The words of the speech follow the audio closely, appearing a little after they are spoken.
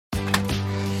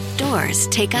doors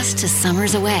take us to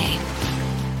summers away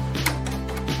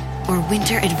or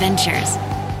winter adventures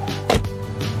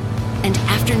and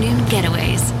afternoon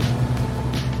getaways.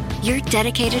 Your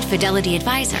dedicated Fidelity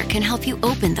advisor can help you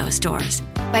open those doors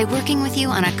by working with you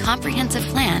on a comprehensive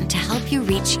plan to help you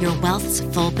reach your wealth's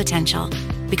full potential.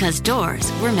 Because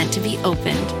doors were meant to be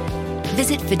opened.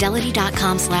 Visit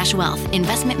fidelity.com/wealth.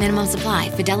 Investment minimum supply.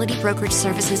 Fidelity Brokerage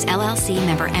Services, LLC,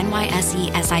 member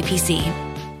NYSE SIPC.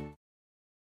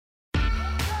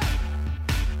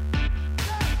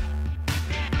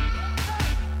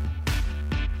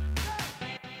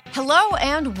 Hello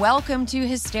and welcome to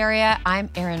Hysteria. I'm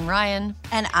Erin Ryan.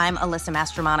 And I'm Alyssa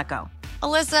Mastromonaco.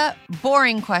 Alyssa,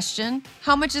 boring question.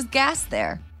 How much is gas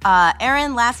there?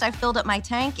 Erin, last I filled up my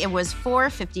tank, it was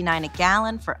 $4.59 a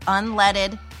gallon for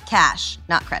unleaded cash,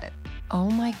 not credit.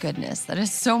 Oh my goodness, that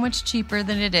is so much cheaper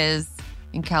than it is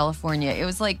in California. It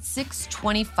was like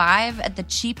 $6.25 at the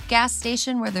cheap gas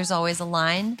station where there's always a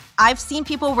line. I've seen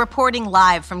people reporting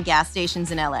live from gas stations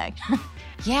in LA.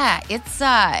 Yeah,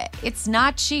 it's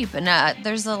not cheap, and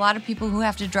there's a lot of people who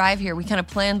have to drive here. We kind of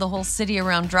planned the whole city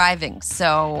around driving,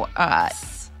 so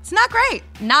it's not great.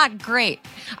 Not great.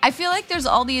 I feel like there's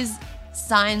all these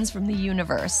signs from the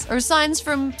universe or signs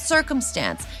from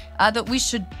circumstance that we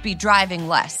should be driving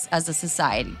less as a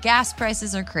society. Gas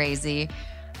prices are crazy.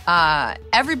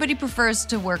 Everybody prefers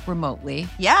to work remotely.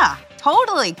 Yeah,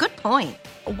 totally. Good point.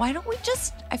 Why don't we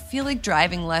just, I feel like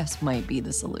driving less might be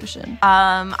the solution.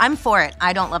 I'm for it.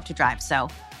 I don't love to drive, so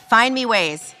find me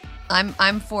ways.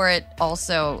 I'm for it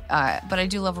also, but I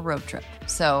do love a road trip.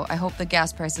 So I hope the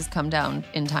gas prices come down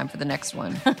in time for the next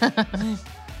one.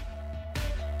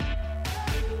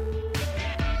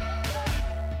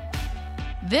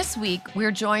 This week,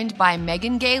 we're joined by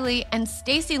Megan Gailey and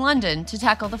Stacy London to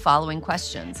tackle the following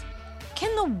questions.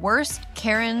 Can the worst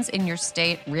Karens in your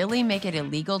state really make it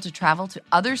illegal to travel to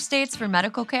other states for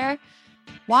medical care?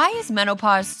 Why is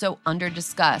menopause so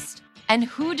under-discussed? And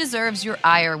who deserves your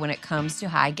ire when it comes to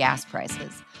high gas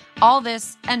prices? All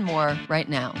this and more right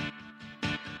now.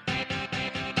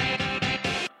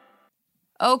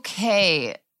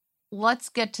 Okay, let's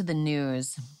get to the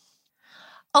news.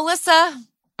 Alyssa,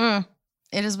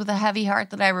 it is with a heavy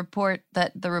heart that I report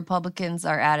that the Republicans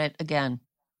are at it again.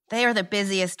 They are the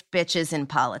busiest bitches in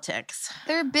politics.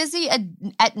 They're busy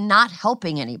at not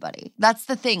helping anybody. That's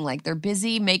the thing. Like, they're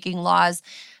busy making laws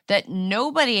that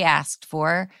nobody asked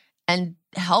for and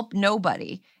help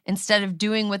nobody instead of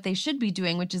doing what they should be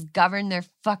doing, which is govern their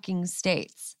fucking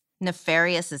states.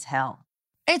 Nefarious as hell.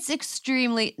 It's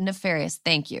extremely nefarious.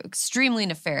 Thank you. Extremely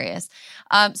nefarious.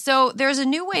 So there's a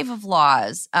new wave of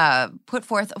laws put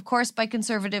forth, of course, by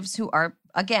conservatives who are,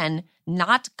 again,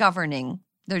 not governing.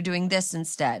 They're doing this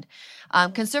instead.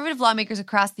 Conservative lawmakers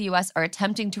across the U.S. are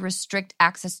attempting to restrict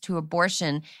access to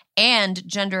abortion and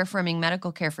gender-affirming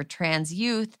medical care for trans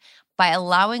youth by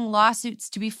allowing lawsuits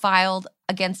to be filed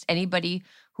against anybody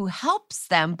who helps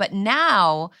them. But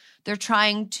now they're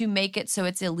trying to make it so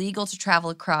it's illegal to travel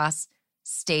across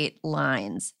state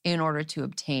lines in order to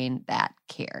obtain that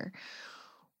care.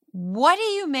 What do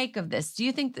you make of this? Do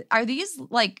you think are these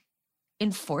like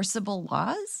enforceable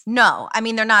laws? No, I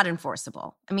mean, they're not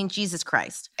enforceable. I mean, Jesus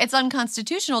Christ. It's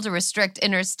unconstitutional to restrict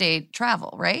interstate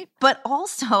travel, right? But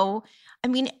also, I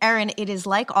mean, Erin, it is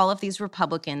like all of these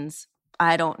Republicans,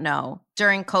 I don't know,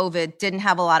 during COVID didn't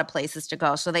have a lot of places to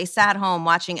go. So they sat home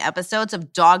watching episodes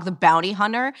of Dog the Bounty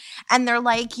Hunter. And they're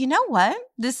like, you know what?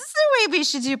 This is the way we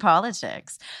should do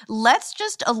politics. Let's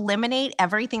just eliminate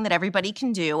everything that everybody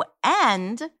can do.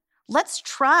 And let's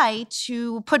try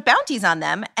to put bounties on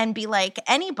them and be like,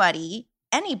 anybody.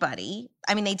 I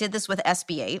mean, they did this with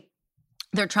SB 8.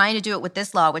 They're trying to do it with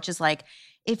this law, which is like,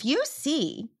 if you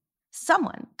see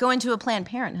someone go into a Planned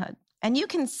Parenthood, and you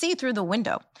can see through the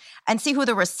window and see who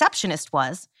the receptionist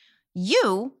was,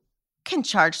 you can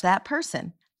charge that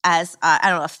person as, I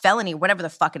don't know, a felony, whatever the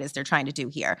fuck it is they're trying to do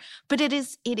here. But it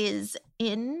is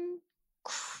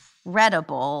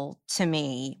incredible to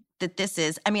me that this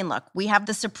is, I mean, look, we have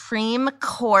the Supreme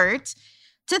Court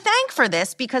to thank for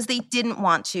this because they didn't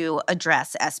want to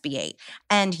address SB 8.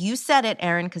 And you said it,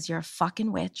 Erin, because you're a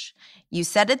fucking witch. You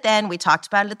said it then, we talked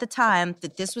about it at the time,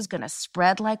 that this was going to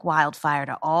spread like wildfire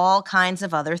to all kinds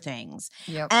of other things.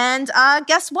 Yep. And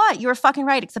guess what? You were fucking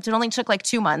right, except it only took like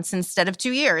 2 months instead of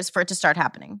 2 years for it to start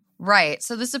happening. Right.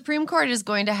 So the Supreme Court is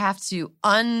going to have to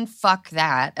unfuck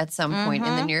that at some point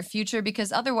in the near future,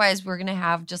 because otherwise we're going to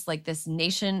have just like this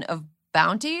nation of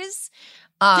bounties.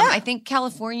 I think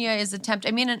California is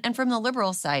and from the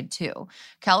liberal side too.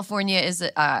 California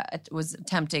was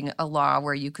attempting a law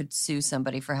where you could sue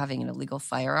somebody for having an illegal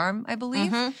firearm, I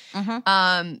believe.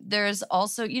 There's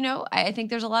also, I think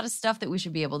there's a lot of stuff that we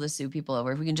should be able to sue people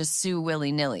over if we can just sue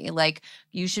willy-nilly. Like,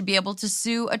 you should be able to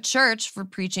sue a church for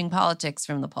preaching politics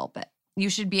from the pulpit. You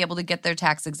should be able to get their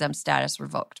tax-exempt status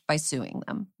revoked by suing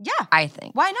them. Yeah. I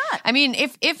think. Why not? I mean,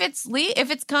 if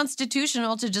it's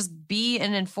constitutional to just be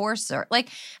an enforcer, like,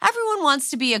 everyone wants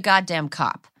to be a goddamn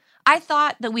cop. I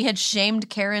thought that we had shamed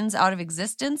Karens out of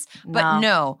existence, but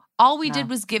no. All we did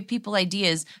was give people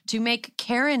ideas to make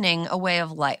Karening a way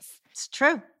of life. It's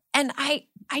true. And I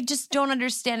just don't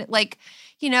understand it. Like,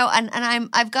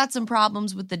 I've got some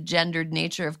problems with the gendered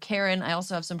nature of Karen. I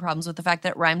also have some problems with the fact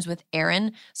that it rhymes with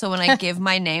Aaron. So when I give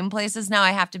my name places now,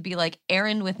 I have to be like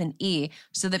Aaron with an E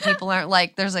so that people aren't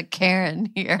like, there's a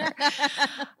Karen here.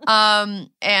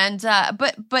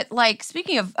 But like,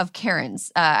 speaking of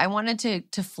Karens, I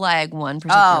wanted to flag one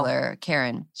particular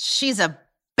Karen. She's a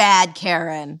bad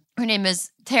Karen. Her name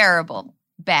is terrible.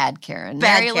 Bad Karen.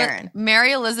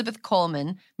 Mary Elizabeth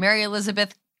Coleman. Mary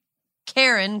Elizabeth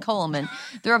Karen Coleman,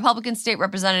 the Republican state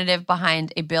representative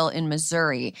behind a bill in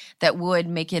Missouri that would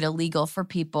make it illegal for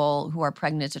people who are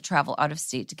pregnant to travel out of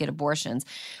state to get abortions.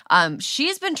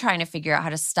 She's been trying to figure out how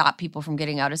to stop people from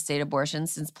getting out of state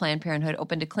abortions since Planned Parenthood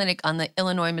opened a clinic on the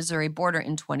Illinois-Missouri border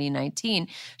in 2019.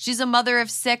 She's a mother of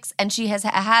 6, and she has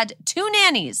had 2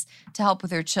 nannies to help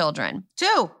with her children.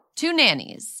 2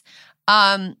 nannies.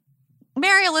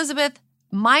 Mary Elizabeth,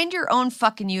 mind your own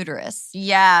fucking uterus.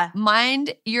 Yeah.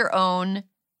 Mind your own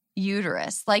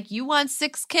uterus. Like, you want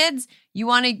 6 kids, you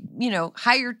want to,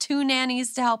 hire 2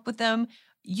 nannies to help with them,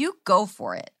 you go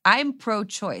for it. I'm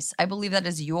pro-choice. I believe that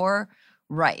is your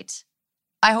right.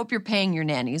 I hope you're paying your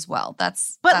nannies well.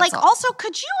 That's all. Also,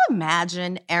 could you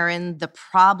imagine, Erin, the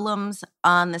problems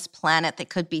on this planet that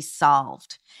could be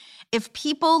solved if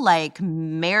people like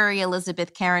Mary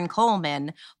Elizabeth Karen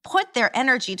Coleman put their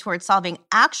energy towards solving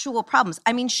actual problems?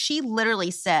 I mean, she literally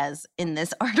says in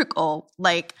this article,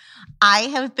 like, I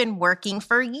have been working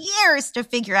for years to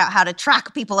figure out how to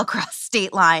track people across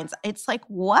state lines. It's like,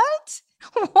 what?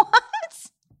 What?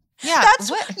 Yeah.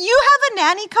 You have a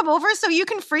nanny come over so you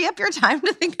can free up your time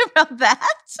to think about that?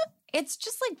 It's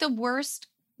just like the worst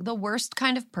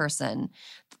kind of person.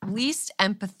 Least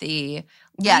empathy.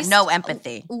 No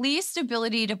empathy. Least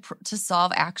ability to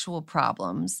solve actual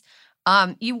problems.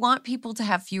 You want people to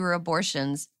have fewer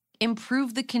abortions.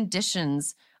 Improve the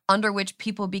conditions under which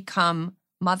people become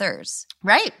mothers.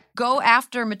 Right. Go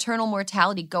after maternal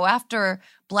mortality. Go after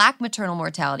Black maternal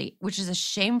mortality, which is a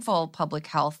shameful public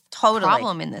health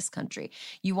problem in this country.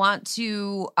 You want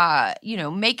to,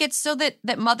 make it so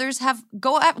that mothers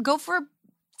go for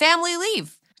family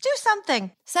leave. Do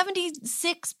something.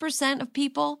 76% of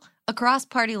people across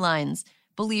party lines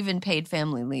believe in paid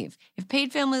family leave. If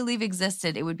paid family leave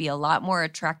existed, it would be a lot more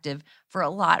attractive for a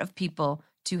lot of people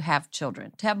to have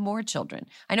children, to have more children.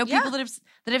 I know people that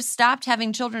have stopped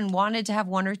having children wanted to have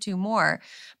 1 or 2 more,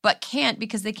 but can't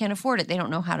because they can't afford it. They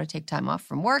don't know how to take time off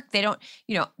from work. They don't,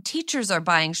 teachers are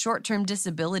buying short-term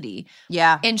disability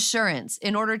insurance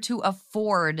in order to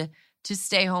afford to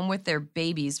stay home with their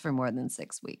babies for more than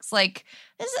 6 weeks. Like,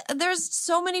 there's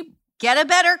so many. Get a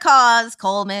better cause,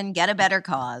 Coleman. Get a better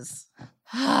cause.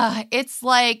 It's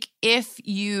like it's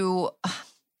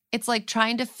like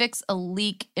trying to fix a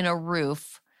leak in a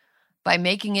roof by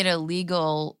making it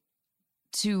illegal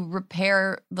to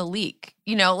repair the leak.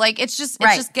 I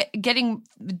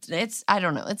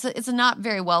don't know. It's a not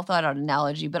very well thought out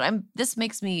analogy, but this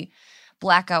makes me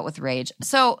black out with rage.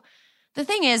 So the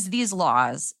thing is, these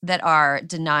laws that are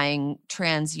denying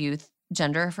trans youth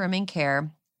gender-affirming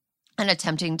care and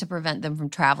attempting to prevent them from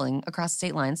traveling across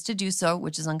state lines to do so,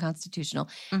 which is unconstitutional,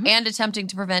 and attempting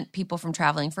to prevent people from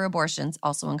traveling for abortions,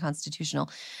 also unconstitutional.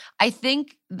 I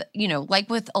think, like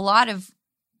with a lot of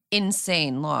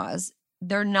insane laws,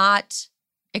 they're not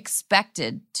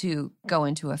expected to go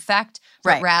into effect,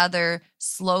 but rather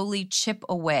slowly chip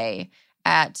away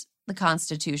at the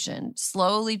Constitution,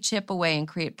 slowly chip away and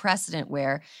create precedent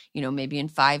where, maybe in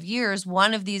 5 years,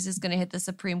 one of these is going to hit the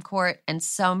Supreme Court and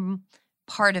some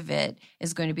part of it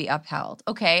is going to be upheld.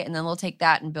 Okay, and then we'll take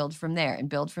that and build from there and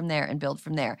build from there and build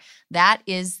from there. That's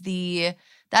the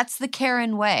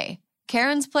Karen way.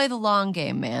 Karens play the long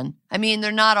game, man. I mean,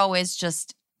 they're not always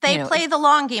just They play the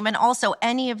long game. And also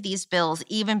any of these bills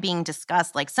even being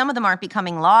discussed, like some of them aren't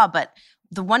becoming law, but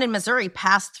the one in Missouri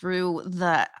passed through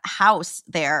the House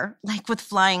there, like with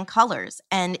flying colors.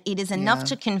 And it is enough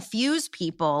to confuse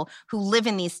people who live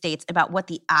in these states about what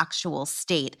the actual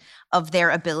state of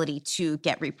their ability to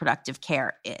get reproductive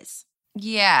care is.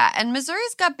 Yeah, and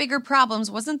Missouri's got bigger problems.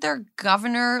 Wasn't their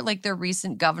governor, like their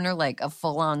recent governor, like a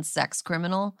full-on sex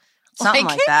criminal? Something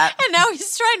like that. And now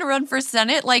he's trying to run for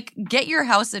Senate. Like, get your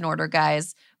house in order,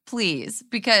 guys, please,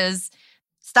 because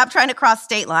stop trying to cross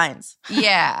state lines.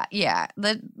 yeah.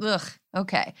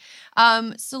 Okay.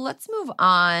 So let's move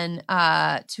on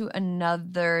to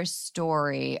another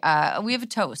story. We have a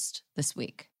toast this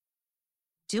week.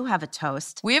 Do have a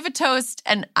toast. We have a toast,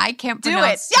 and I can't Do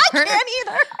pronounce it. Yeah, I can't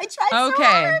either. I tried so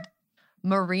hard.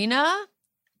 Marina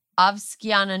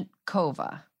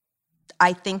Ovsyannikova.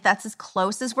 I think that's as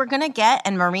close as we're going to get.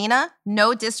 And Marina,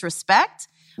 no disrespect.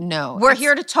 No. We're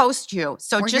here to toast you.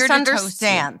 So just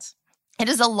understand. It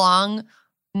is a long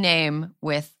name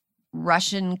with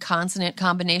Russian consonant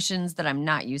combinations that I'm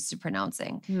not used to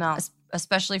pronouncing. No.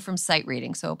 Especially from sight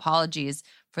reading. So apologies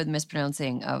for the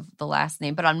mispronouncing of the last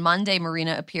name. But on Monday,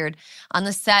 Marina appeared on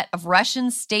the set of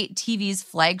Russian state TV's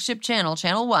flagship channel,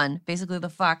 Channel 1, basically the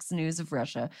Fox News of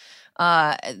Russia,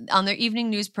 on their evening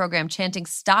news program, chanting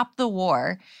 "Stop the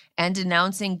War" and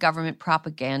denouncing government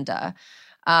propaganda.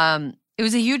 It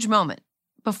was a huge moment.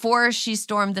 Before she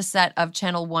stormed the set of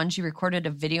Channel 1, she recorded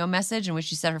a video message in which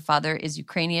she said her father is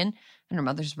Ukrainian and her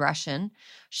mother's Russian.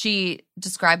 She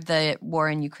described the war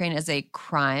in Ukraine as a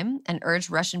crime and urged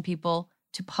Russian people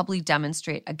to publicly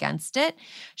demonstrate against it.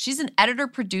 She's an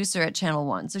editor-producer at Channel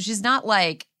 1, so she's not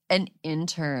like an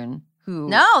intern who—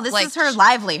 No, this is her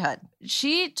livelihood.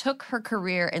 She took her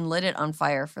career and lit it on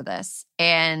fire for this.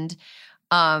 And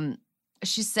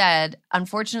she said,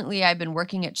 "Unfortunately, I've been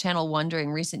working at Channel 1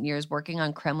 during recent years, working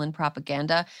on Kremlin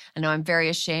propaganda. I know I'm very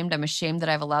ashamed. I'm ashamed that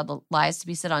I've allowed the lies to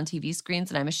be said on TV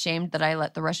screens, and I'm ashamed that I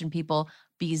let the Russian people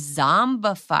be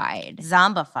zombified."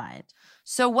 Zombified.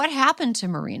 So what happened to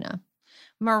Marina?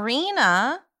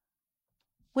 Marina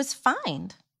was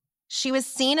fined. She was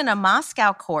seen in a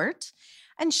Moscow court,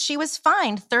 and she was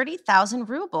fined 30,000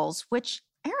 rubles, which,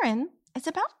 Erin, is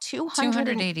about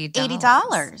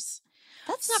 $280.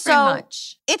 That's not very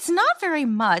much. It's not very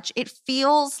much. It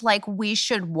feels like we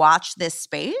should watch this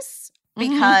space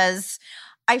because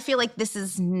I feel like this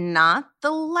is not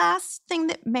the last thing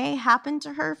that may happen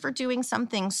to her for doing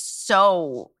something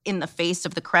so in the face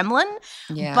of the Kremlin.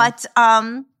 Yeah. But,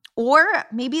 or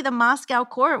maybe the Moscow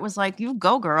court was like, "You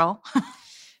go, girl."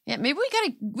 Yeah, maybe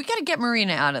we gotta get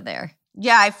Marina out of there.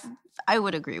 Yeah, I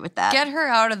would agree with that. Get her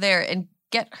out of there and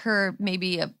get her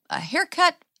maybe a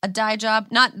haircut, a dye job.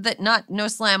 No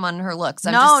slam on her looks.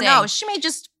 I'm just saying. No, she may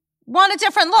just want a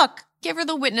different look. Give her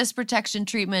the witness protection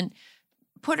treatment.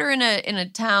 Put her in a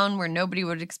town where nobody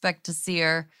would expect to see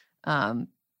her.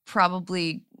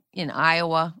 Probably in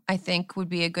Iowa, I think would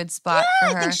be a good spot for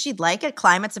her. I think she'd like it.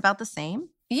 Climate's about the same.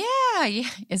 Yeah.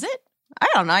 Is it? I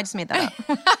don't know. I just made that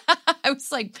up. I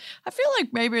was like, I feel like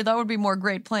maybe that would be more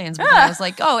Great Plains. But then I was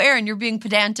like, oh, Erin, you're being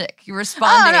pedantic. You're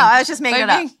responding. Oh, no, I was just making it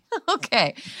up.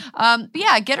 Okay. But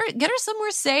yeah, get her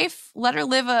somewhere safe. Let her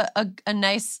live a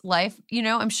nice life. You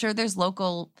know, I'm sure there's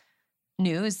local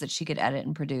news that she could edit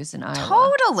and produce in Iowa.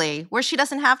 Totally. Where she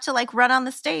doesn't have to like run on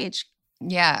the stage.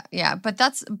 Yeah. But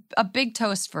that's a big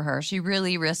toast for her. She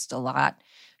really risked a lot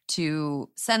to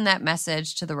send that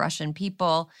message to the Russian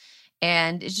people.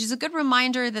 And it's just a good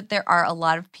reminder that there are a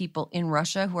lot of people in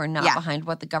Russia who are not behind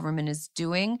what the government is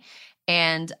doing.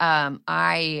 And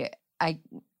I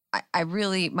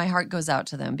really, my heart goes out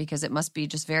to them because it must be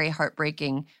just very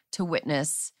heartbreaking to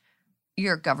witness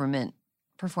your government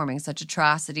performing such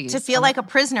atrocities. To feel like a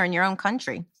prisoner in your own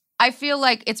country. I feel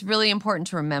like it's really important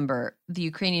to remember the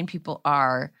Ukrainian people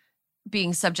are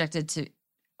being subjected to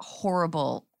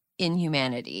horrible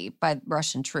inhumanity by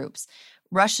Russian troops.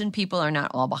 Russian people are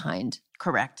not all behind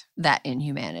that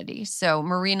inhumanity. So,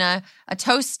 Marina, a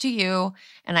toast to you,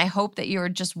 and I hope that you're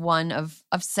just one of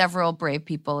several brave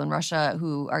people in Russia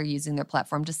who are using their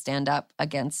platform to stand up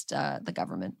against the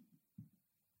government.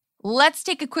 Let's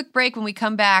take a quick break. When we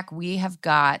come back, we have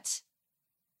got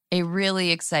a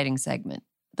really exciting segment.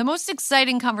 The most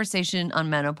exciting conversation on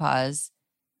menopause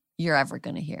you're ever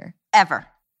going to hear. Ever.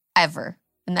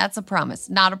 And that's a promise.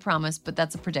 Not a promise, but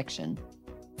that's a prediction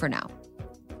for now.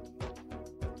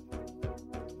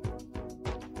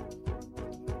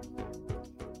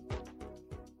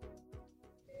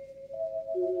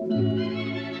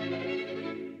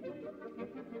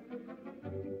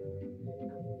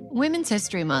 Women's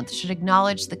History Month should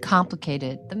acknowledge the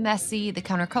complicated, the messy, the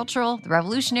countercultural, the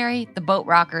revolutionary, the boat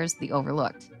rockers, the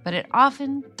overlooked. But it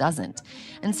often doesn't.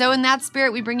 And so in that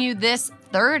spirit, we bring you this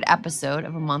third episode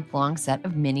of a month-long set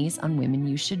of minis on women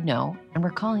you should know, and we're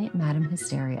calling it Madam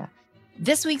Hysteria.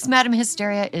 This week's Madam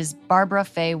Hysteria is Barbara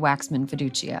Faye Waxman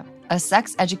Fiducia, a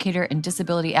sex educator and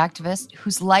disability activist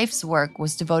whose life's work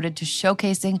was devoted to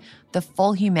showcasing the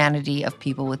full humanity of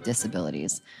people with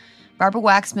disabilities. Barbara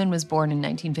Waxman was born in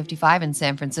 1955 in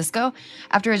San Francisco.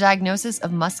 After a diagnosis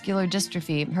of muscular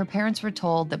dystrophy, her parents were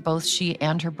told that both she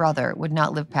and her brother would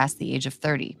not live past the age of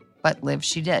 30. But live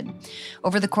she did.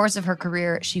 Over the course of her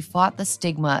career, she fought the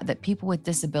stigma that people with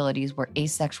disabilities were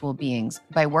asexual beings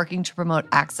by working to promote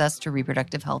access to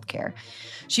reproductive health care.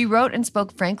 She wrote and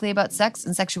spoke frankly about sex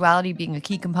and sexuality being a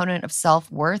key component of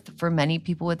self-worth for many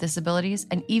people with disabilities,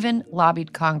 and even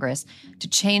lobbied Congress to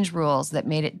change rules that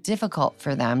made it difficult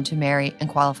for them to marry and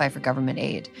qualify for government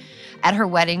aid. At her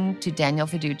wedding to Daniel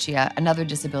Fiducia, another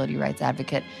disability rights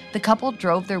advocate, the couple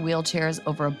drove their wheelchairs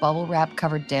over a bubble wrap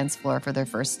covered dance floor for their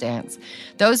first dance.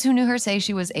 Those who knew her say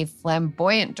she was a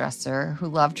flamboyant dresser who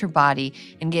loved her body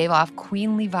and gave off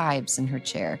queenly vibes in her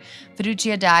chair.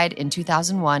 Fiducia died in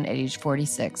 2001 at age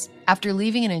 46, after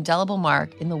leaving an indelible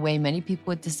mark in the way many people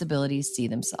with disabilities see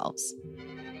themselves.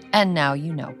 And now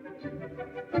you know.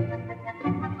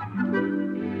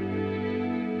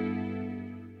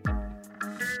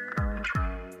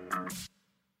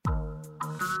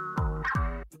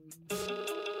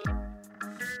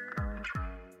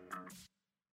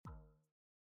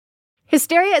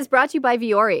 Hysteria is brought to you by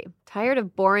Vuori. Tired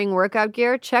of boring workout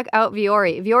gear? Check out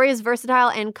Vuori. Vuori's versatile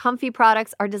and comfy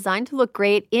products are designed to look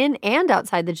great in and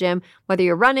outside the gym, whether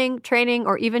you're running, training,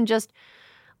 or even just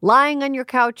lying on your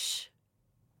couch,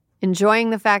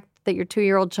 enjoying the fact that your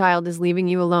 2-year-old child is leaving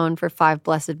you alone for 5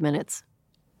 blessed minutes.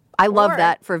 I love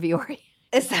that for Vuori.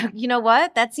 You know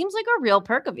what? That seems like a real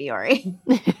perk of Vuori.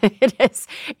 It is.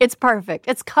 It's perfect.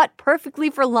 It's cut perfectly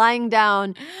for lying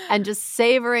down and just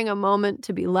savoring a moment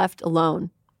to be left alone.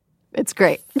 It's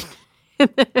great.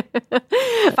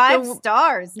 5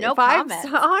 stars. No comments.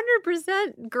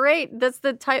 100% great. That's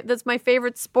the type. That's my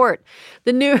favorite sport.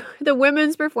 The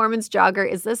women's performance jogger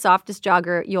is the softest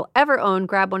jogger you'll ever own.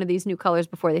 Grab one of these new colors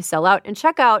before they sell out, and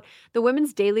check out the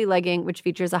women's daily legging, which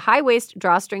features a high waist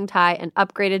drawstring tie and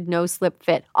upgraded no slip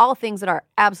fit. All things that are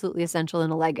absolutely essential in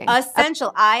a legging.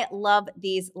 Essential. I love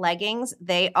these leggings.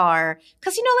 They are,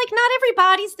 because like not every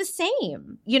body's the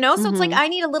same, so it's like I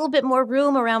need a little bit more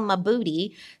room around my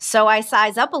booty, so I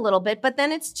size up a little bit, but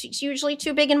then it's usually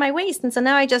too big in my waist, and so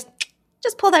now I just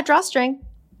pull that drawstring.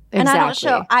 And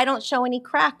Exactly. I don't show any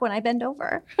crack when I bend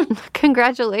over.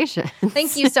 Congratulations.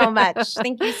 Thank you so much.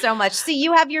 Thank you so much. See,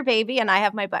 you have your baby and I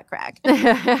have my butt crack.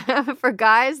 For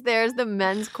guys, there's the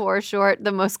men's core short,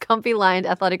 the most comfy lined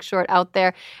athletic short out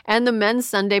there, and the men's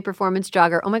Sunday performance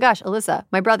jogger. Oh my gosh, Alyssa,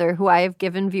 my brother, who I have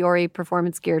given Vuori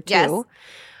performance gear to, Yes.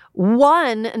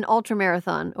 won an ultra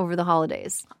marathon over the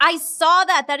holidays. I saw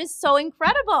that. That is so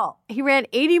incredible. He ran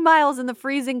 80 miles in the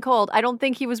freezing cold. I don't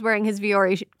think he was wearing his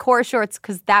Vuori core shorts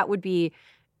because that would be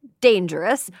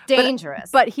dangerous.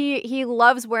 But he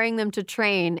loves wearing them to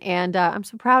train, and I'm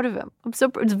so proud of him.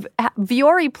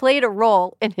 Vuori played a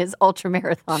role in his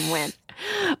ultramarathon win.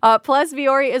 Plus,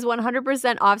 Vuori is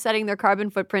 100% offsetting their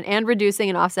carbon footprint and reducing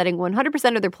and offsetting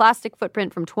 100% of their plastic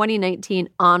footprint from 2019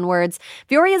 onwards.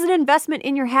 Vuori is an investment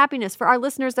in your happiness. For our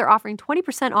listeners, they're offering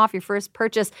 20% off your first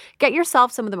purchase. Get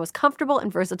yourself some of the most comfortable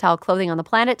and versatile clothing on the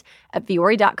planet at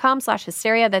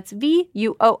vuori.com/hysteria. That's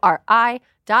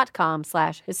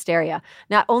VUORI.com/hysteria.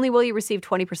 Not only will you receive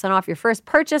 20% off your first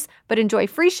purchase, but enjoy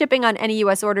free shipping on any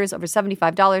U.S. orders over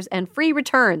 $75 and free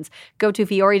returns. Go to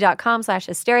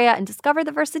vuori.com/hysteria and discover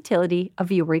the versatility of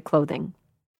Vuori clothing.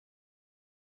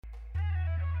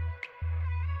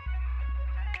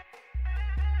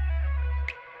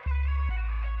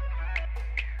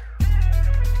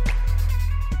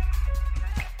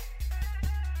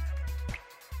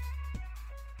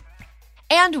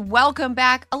 And welcome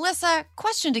back. Alyssa,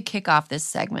 question to kick off this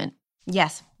segment.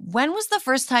 Yes. When was the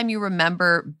first time you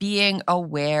remember being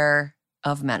aware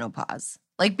of menopause?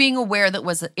 Like being aware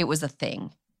that it was a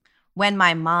thing? When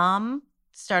my mom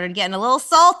started getting a little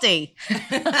salty.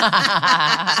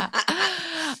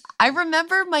 I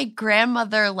remember my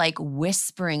grandmother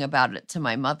whispering about it to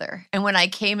my mother. And when I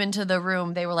came into the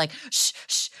room, they were like, shh,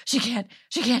 shh, she can't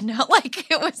know.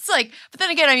 It was but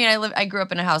then again, I grew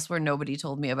up in a house where nobody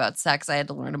told me about sex. I had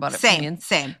to learn about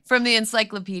it from the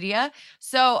encyclopedia.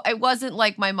 So it wasn't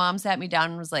like my mom sat me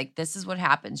down and was like, this is what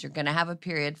happens. You're going to have a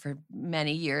period for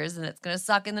many years and it's going to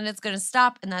suck and then it's going to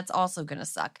stop and that's also going to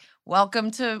suck. Welcome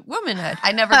to womanhood.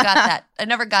 I never got that. I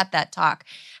never got that talk.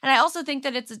 And I also think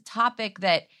that it's a topic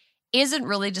that isn't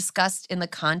really discussed in the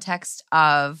context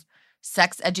of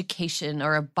sex education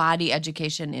or a body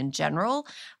education in general.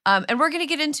 And we're going to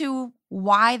get into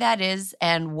why that is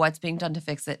and what's being done to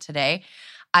fix it today.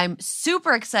 I'm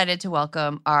super excited to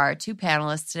welcome our two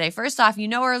panelists today. First off, you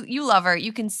know her, you love her.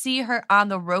 You can see her on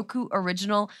the Roku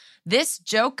original This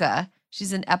Joker.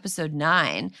 She's in episode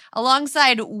 9,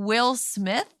 alongside Will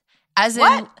Smith, as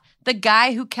in the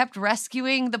guy who kept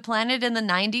rescuing the planet in the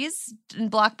 90s in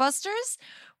blockbusters.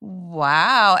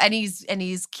 Wow. And he's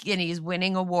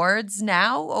winning awards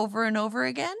now over and over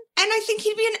again. And I think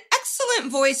he'd be an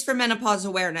excellent voice for menopause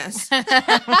awareness.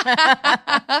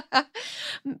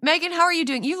 Megan, how are you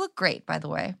doing? You look great, by the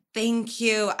way. Thank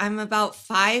you. I'm about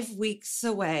 5 weeks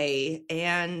away,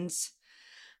 and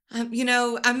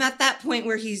I'm at that point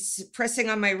where he's pressing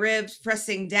on my ribs,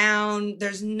 pressing down.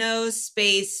 There's no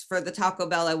space for the Taco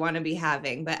Bell I want to be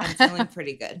having, but I'm feeling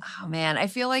pretty good. Oh, man. I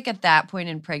feel like at that point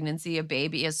in pregnancy, a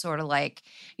baby is sort of like,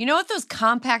 you know what, those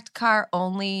compact car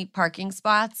only parking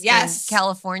spots in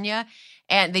California?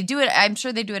 And they do it, I'm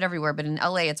sure they do it everywhere, but in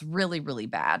LA, it's really, really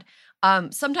bad.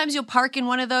 Sometimes you'll park in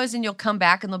one of those and you'll come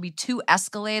back and there'll be 2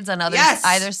 Escalades on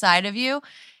either side of you.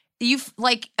 You've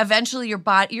eventually your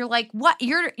body, you're like, what?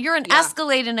 You're an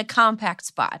Escalade in a compact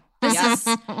spot.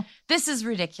 This is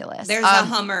ridiculous. There's a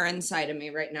Hummer inside of me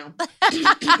right now.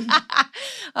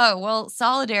 Oh, well,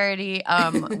 solidarity.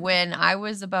 When I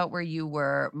was about where you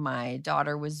were, my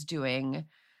daughter was doing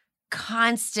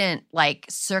constant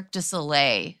Cirque du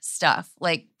Soleil stuff,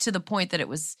 to the point that it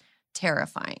was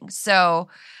terrifying. So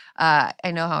I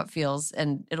know how it feels,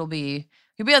 and you'll be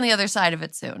on the other side of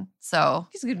it soon. So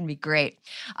he's going to be great.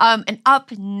 And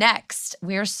up next,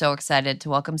 we are so excited to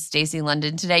welcome Stacy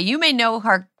London today. You may know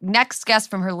her next guest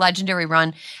from her legendary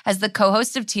run as the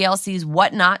co-host of TLC's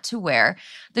What Not to Wear,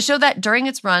 the show that during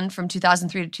its run from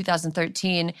 2003 to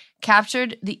 2013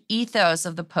 captured the ethos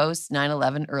of the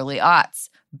post-9/11 early aughts.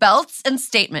 Belts and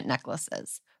statement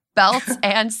necklaces. Belts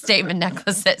and statement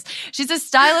necklaces. She's a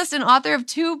stylist and author of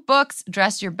 2 books,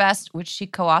 Dress Your Best, which she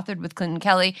co-authored with Clinton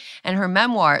Kelly, and her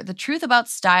memoir, The Truth About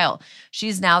Style.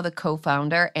 She's now the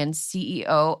co-founder and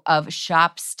CEO of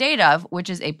Shop State Of, which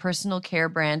is a personal care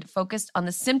brand focused on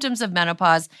the symptoms of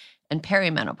menopause and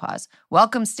perimenopause.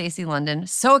 Welcome, Stacy London.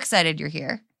 So excited you're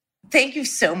here. Thank you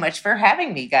so much for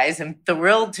having me, guys. I'm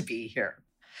thrilled to be here.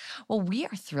 Well, we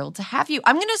are thrilled to have you.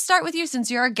 I'm going to start with you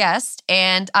since you're a guest,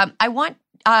 and I want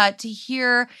to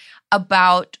hear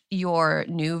about your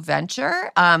new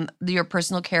venture, your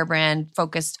personal care brand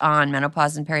focused on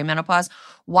menopause and perimenopause.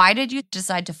 Why did you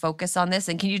decide to focus on this?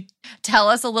 And can you tell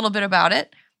us a little bit about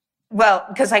it? Well,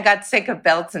 because I got sick of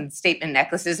belts and statement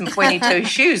necklaces and pointy-toe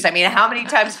shoes. I mean, how many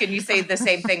times can you say the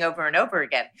same thing over and over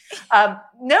again?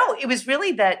 No, it was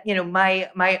really that,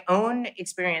 my own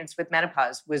experience with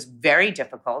menopause was very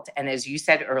difficult. And as you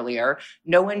said earlier,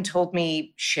 no one told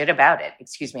me shit about it.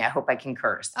 Excuse me, I hope I can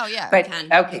curse. Oh, yeah. But,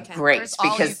 can. Okay, great. Curse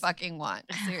all you fucking want.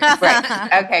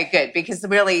 Right. Okay, good. Because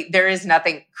really, there is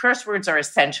nothing, curse words are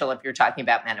essential if you're talking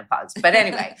about menopause. But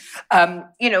anyway,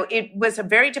 it was a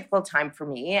very difficult time for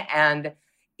me. And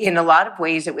in a lot of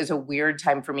ways, it was a weird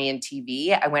time for me in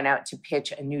TV. I went out to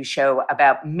pitch a new show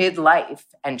about midlife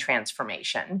and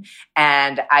transformation.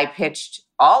 And I pitched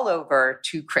all over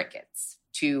to crickets,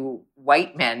 to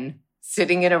white men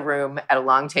sitting in a room at a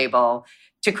long table,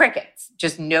 to crickets.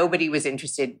 Just nobody was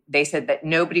interested. They said that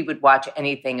nobody would watch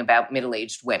anything about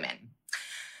middle-aged women.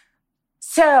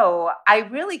 So I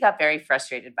really got very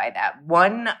frustrated by that.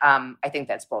 1, I think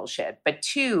that's bullshit. But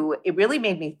 2, it really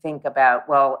made me think about,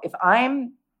 well, if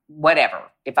I'm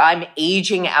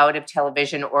aging out of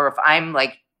television, or if I'm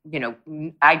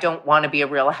I don't want to be a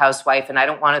Real Housewife and I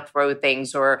don't want to throw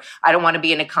things, or I don't want to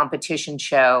be in a competition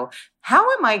show, how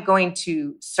am I going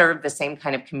to serve the same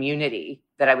kind of community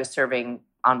that I was serving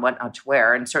on What Not to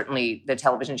Wear, and certainly the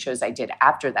television shows I did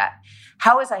after that?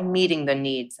 How was I meeting the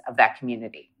needs of that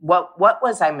community? What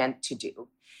was I meant to do?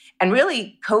 And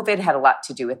really, COVID had a lot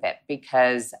to do with it,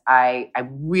 because I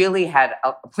really had,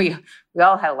 we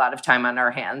all had a lot of time on our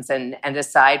hands. And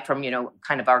aside from,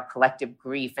 kind of our collective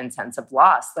grief and sense of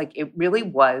loss, it really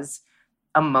was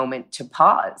a moment to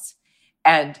pause.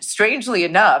 And strangely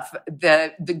enough,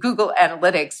 the Google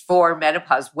Analytics for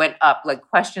menopause went up,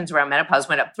 questions around menopause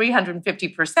went up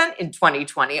 350% in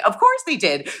 2020. Of course they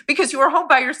did, because you were home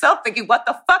by yourself thinking, what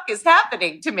the fuck is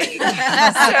happening to me? So,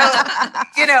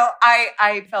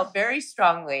 I felt very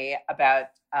strongly about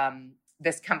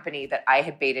this company that I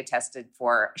had beta tested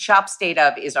for. Shop State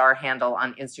Of is our handle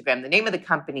on Instagram. The name of the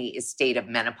company is State of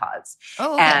Menopause.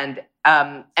 Oh, okay.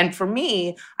 And for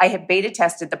me, I had beta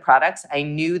tested the products. I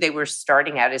knew they were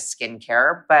starting out as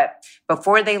skincare, but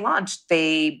before they launched,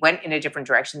 they went in a different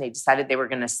direction. They decided they were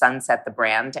going to sunset the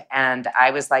brand. And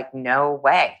I was like, no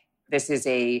way. This is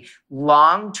a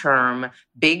long-term,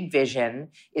 big vision.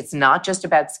 It's not just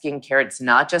about skincare. It's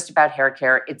not just about hair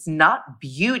care. It's not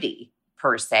beauty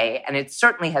per se, and it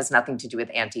certainly has nothing to do with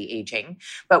anti-aging,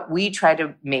 but we try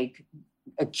to make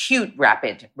acute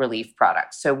rapid relief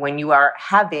products. So when you are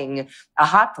having a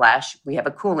hot flash, we have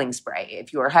a cooling spray.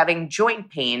 If you are having joint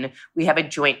pain, we have a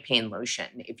joint pain lotion.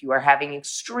 If you are having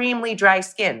extremely dry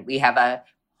skin, we have a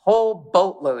whole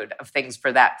boatload of things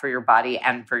for that, for your body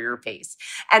and for your face.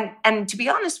 And to be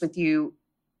honest with you,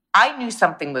 I knew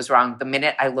something was wrong the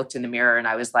minute I looked in the mirror and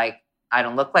I was like, I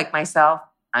don't look like myself.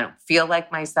 I don't feel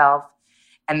like myself.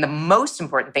 And the most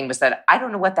important thing was that I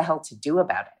don't know what the hell to do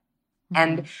about it.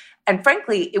 And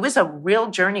frankly, it was a real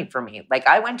journey for me. Like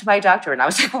I went to my doctor and I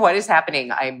was like, what is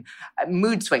happening? I'm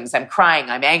mood swings. I'm crying.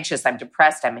 I'm anxious. I'm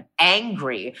depressed. I'm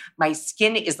angry. My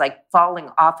skin is like falling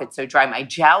off. It's so dry. My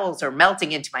jowls are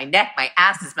melting into my neck. My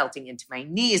ass is melting into my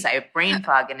knees. I have brain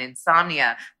fog and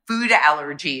insomnia, food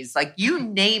allergies, like you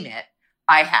name it.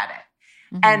 I had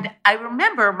it. And I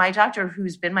remember my doctor,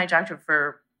 who's been my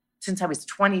doctor since I was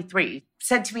 23,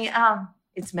 said to me,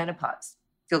 it's menopause.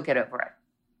 You'll get over it.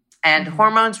 And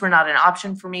hormones were not an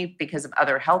option for me because of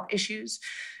other health issues.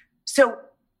 So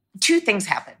 2 things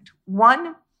happened.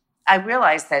 One, I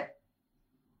realized that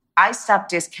I stopped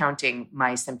discounting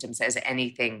my symptoms as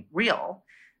anything real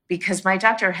because my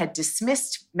doctor had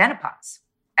dismissed menopause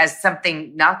as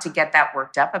something not to get that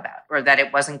worked up about, or that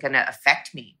it wasn't going to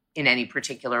affect me in any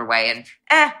particular way.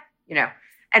 And,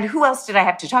 and who else did I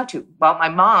have to talk to? Well, my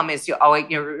mom is always,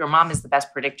 your mom is the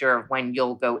best predictor of when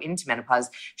you'll go into menopause.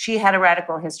 She had a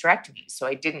radical hysterectomy, so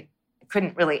I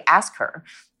couldn't really ask her.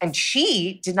 And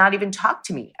she did not even talk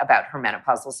to me about her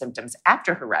menopausal symptoms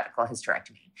after her radical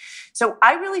hysterectomy. So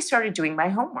I really started doing my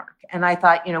homework. And I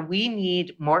thought, we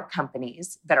need more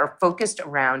companies that are focused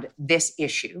around this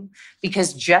issue,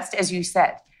 because just as you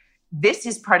said, this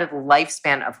is part of the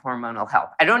lifespan of hormonal health.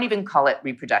 I don't even call it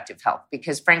reproductive health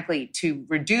because, frankly, to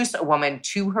reduce a woman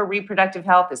to her reproductive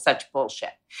health is such bullshit.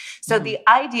 So the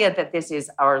idea that this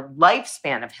is our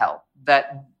lifespan of health,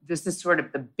 that this is sort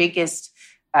of the biggest,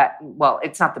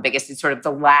 it's not the biggest, it's sort of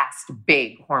the last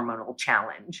big hormonal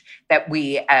challenge that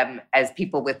we, as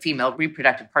people with female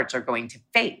reproductive parts, are going to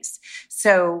face.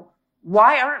 So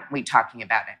why aren't we talking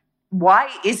about it? Why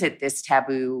is it this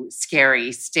taboo,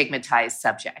 scary, stigmatized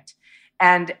subject?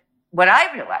 And what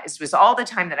I realized was all the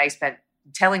time that I spent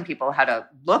telling people how to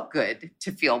look good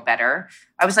to feel better,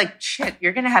 I was like, shit,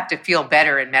 you're going to have to feel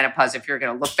better in menopause if you're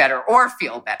going to look better or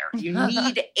feel better. You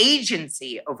need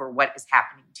agency over what is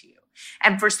happening to you.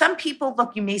 And for some people,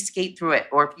 look, you may skate through it,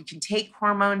 or if you can take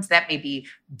hormones, that may be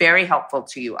very helpful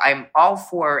to you. I'm all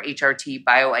for HRT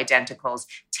bioidenticals.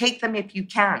 Take them if you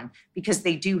can, because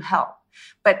they do help.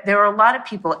 But there are a lot of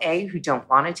people, A, who don't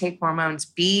want to take hormones,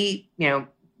 B,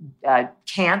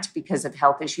 can't because of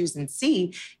health issues, and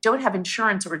C, don't have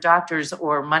insurance or doctors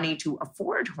or money to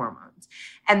afford hormones.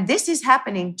 And this is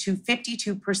happening to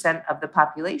 52% of the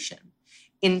population.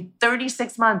 In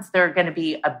 36 months, there are going to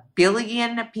be 1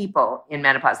 billion people in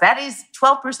menopause. That is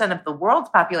 12% of the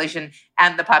world's population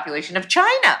and the population of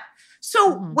China.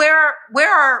 So where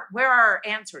are our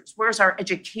answers? Where's our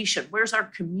education? Where's our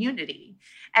community?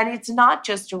 And it's not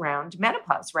just around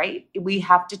menopause, right? We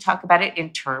have to talk about it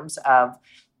in terms of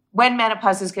when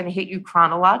menopause is going to hit you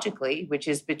chronologically, which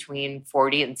is between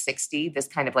 40 and 60, this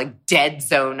kind of like dead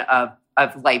zone of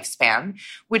lifespan,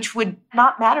 which would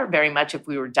not matter very much if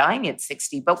we were dying at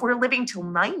 60, but we're living till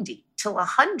 90, till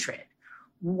 100.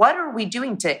 What are we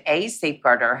doing to A,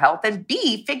 safeguard our health, and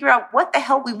B, figure out what the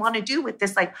hell we want to do with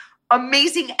this like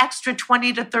amazing extra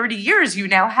 20 to 30 years you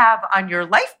now have on your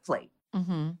life plate?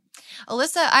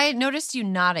 Alyssa, I noticed you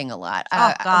nodding a lot.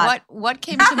 Oh, God. What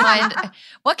came to mind?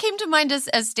 What came to mind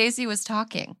as Stacy was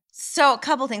talking? So a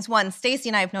couple things. One, Stacy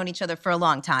and I have known each other for a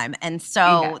long time. And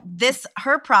so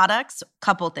her products,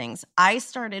 couple things. I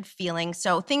started feeling,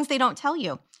 things they don't tell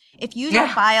you. If you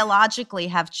don't biologically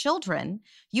have children,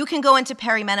 you can go into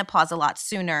perimenopause a lot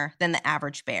sooner than the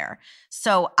average bear.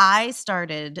 So I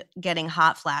started getting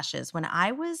hot flashes when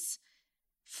I was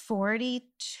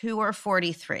 42 or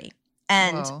 43.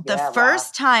 And the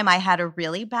first time I had a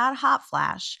really bad hot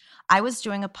flash, I was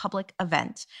doing a public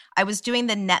event. I was doing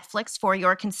the Netflix For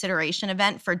Your Consideration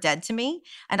event for Dead to Me.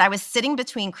 And I was sitting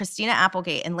between Christina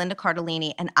Applegate and Linda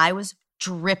Cardellini, and I was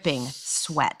dripping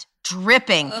sweat.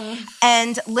 Dripping.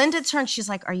 And Linda turned, she's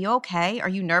like, are you okay? Are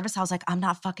you nervous? I was like, I'm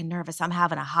not fucking nervous. I'm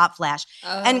having a hot flash.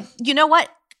 And you know what?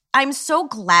 I'm so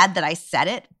glad that I said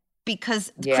it,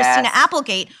 because Christina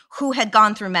Applegate, who had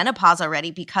gone through menopause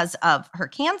already because of her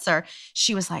cancer,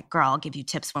 she was like, girl, I'll give you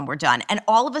tips when we're done. And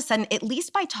all of a sudden, at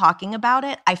least by talking about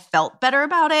it, I felt better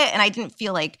about it and I didn't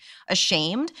feel like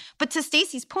ashamed. But to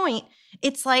Stacy's point,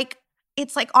 it's like,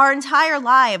 it's like our entire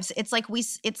lives. It's like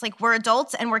we're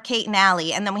adults and we're Kate and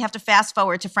Allie, and then we have to fast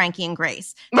forward to Frankie and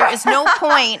Grace. There is no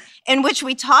point in which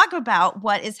we talk about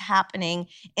what is happening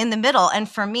in the middle. And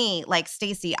for me, like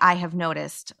Stacy, I have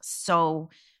noticed so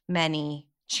many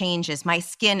changes. My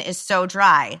skin is so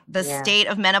dry. The state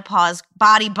of menopause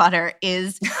body butter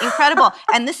is incredible.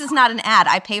 And this is not an ad.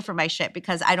 I pay for my shit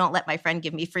because I don't let my friend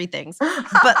give me free things.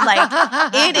 But like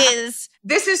it is.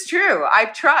 This is true.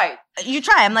 I've tried. You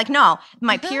try. I'm like, no,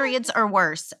 my periods are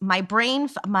worse. My brain,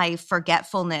 my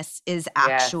forgetfulness is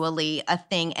actually a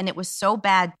thing. And it was so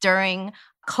bad during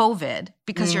COVID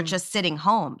because you're just sitting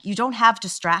home. You don't have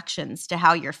distractions to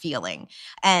how you're feeling.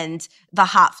 And the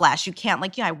hot flash, you can't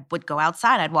I would go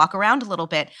outside. I'd walk around a little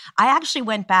bit. I actually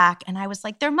went back and I was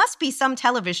like, there must be some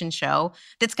television show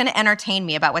that's going to entertain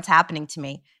me about what's happening to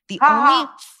me. The only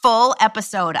full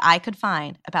episode I could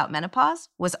find about menopause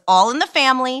was All in the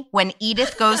Family when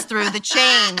Edith goes through the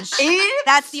change.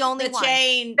 That's the only one.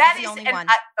 That is the only one.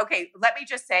 Okay, let me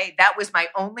just say that was my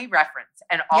only reference.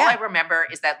 And all I remember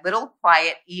is that little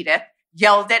quiet Edith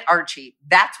yelled at Archie.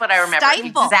 That's what I remember.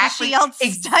 Stifle. Exactly. She yelled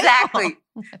stifle.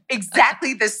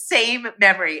 Exactly the same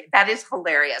memory. That is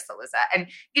hilarious, Alyssa. And,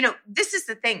 this is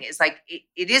the thing is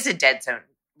it is a dead zone.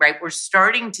 Right. We're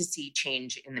starting to see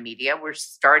change in the media. We're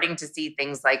starting to see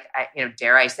things like,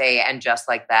 dare I say, and just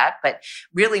like that. But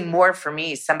really more for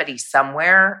me, somebody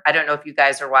somewhere, I don't know if you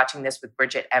guys are watching this with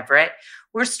Bridget Everett,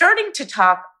 we're starting to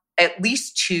talk at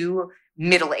least to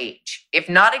middle age, if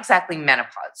not exactly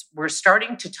menopause. We're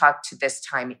starting to talk to this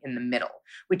time in the middle,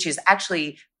 which is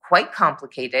actually quite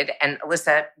complicated. And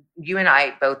Alyssa, you and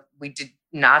I both, we did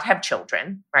not have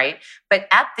children, right? But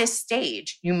at this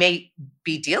stage, you may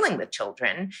be dealing with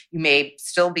children. You may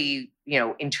still be,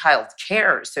 in child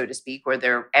care, so to speak, or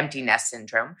their empty nest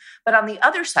syndrome. But on the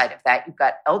other side of that, you've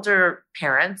got elder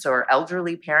parents or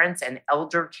elderly parents and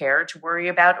elder care to worry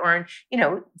about, or,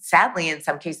 sadly, in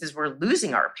some cases, we're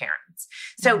losing our parents.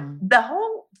 So the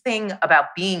whole thing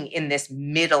about being in this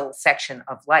middle section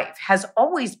of life has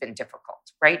always been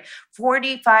difficult, right?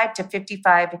 45 to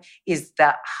 55 is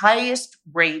the highest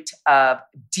rate of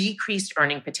decreased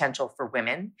earning potential for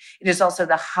women. It is also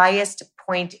the highest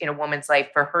point in a woman's life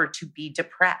for her to be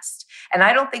depressed. And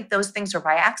I don't think those things are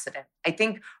by accident. I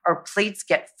think our plates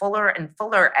get fuller and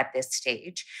fuller at this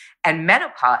stage. And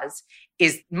menopause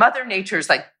is Mother Nature's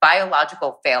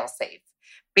biological fail-safe.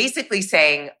 Basically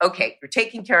saying, okay, you're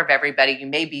taking care of everybody. You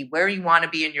may be where you want to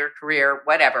be in your career,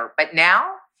 whatever. But now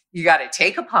you got to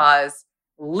take a pause,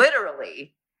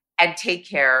 literally, and take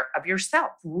care of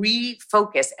yourself.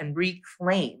 Refocus and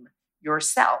reclaim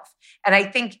yourself. And I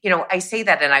think, I say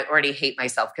that and I already hate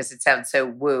myself because it sounds so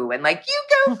woo and you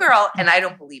go girl. And I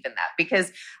don't believe in that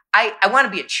because I want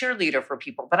to be a cheerleader for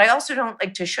people, but I also don't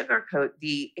like to sugarcoat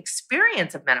the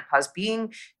experience of menopause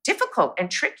being difficult and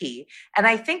tricky. And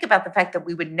I think about the fact that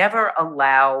we would never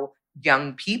allow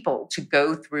young people to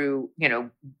go through,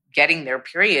 getting their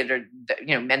period or,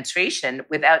 menstruation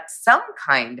without some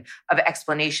kind of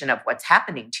explanation of what's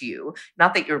happening to you.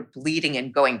 Not that you're bleeding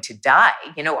and going to die.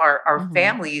 Our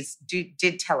families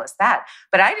did tell us that,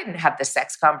 but I didn't have the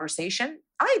sex conversation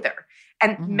either.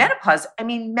 And menopause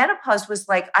was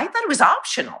I thought it was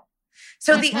optional.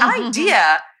 So the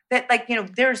idea that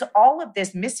there's all of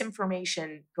this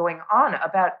misinformation going on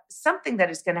about something that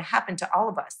is going to happen to all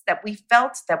of us, that we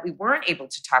felt that we weren't able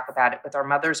to talk about it with our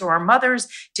mothers, or our mothers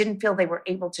didn't feel they were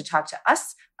able to talk to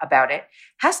us about it,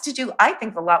 has to do, I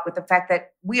think, a lot with the fact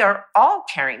that we are all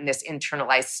carrying this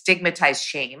internalized, stigmatized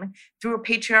shame through a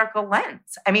patriarchal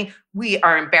lens. We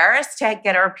are embarrassed to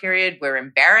get our period. We're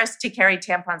embarrassed to carry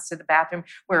tampons to the bathroom.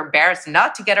 We're embarrassed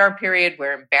not to get our period.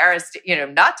 We're embarrassed,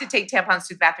 not to take tampons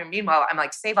to the bathroom. Meanwhile, I'm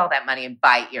save all that money and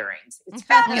buy earrings. It's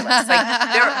fabulous.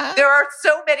 There are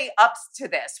so many ups to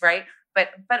this, right? But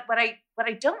what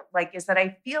I don't like is that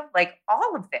I feel like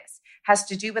all of this has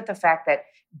to do with the fact that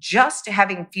just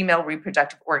having female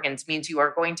reproductive organs means you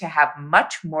are going to have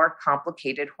much more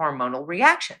complicated hormonal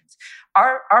reactions.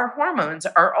 Our hormones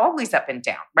are always up and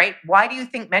down, right? Why do you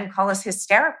think men call us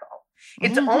hysterical?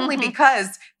 It's only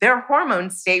because their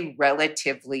hormones stay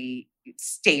relatively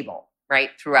stable, right,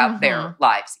 throughout their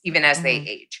lives, even as they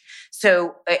age.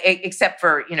 So except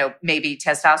for, maybe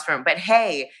testosterone, but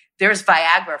hey, there's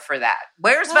Viagra for that.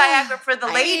 Where's Viagra for the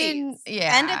ladies?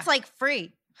 And it's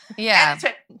free. Yeah.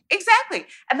 Exactly.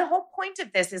 And the whole point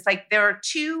of this is there are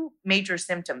two major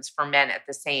symptoms for men at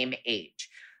the same age: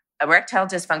 erectile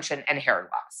dysfunction and hair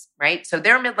loss, right? So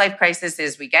their midlife crisis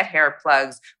is we get hair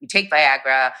plugs, we take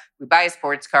Viagra, we buy a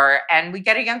sports car, and we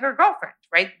get a younger girlfriend,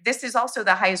 right? This is also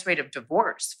the highest rate of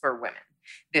divorce for women,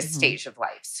 this stage of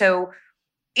life. So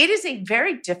it is a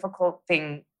very difficult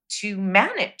thing to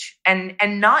manage and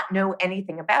not know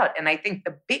anything about. And I think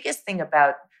the biggest thing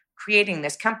about creating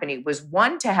this company was,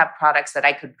 one, to have products that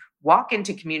I could walk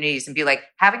into communities and be like,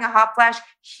 having a hot flash,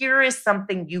 here is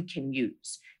something you can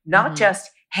use. Not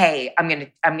just, hey, I'm going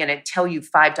to tell you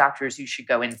 5 doctors you should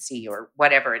go and see, or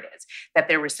whatever it is. That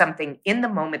there was something in the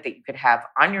moment that you could have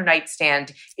on your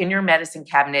nightstand, in your medicine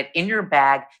cabinet, in your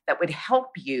bag, that would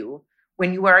help you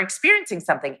when you are experiencing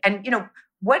something. And,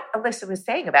 what Alyssa was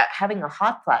saying about having a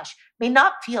hot flash may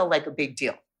not feel like a big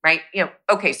deal, right?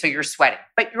 Okay, so you're sweating,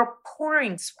 but you're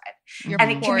pouring sweat.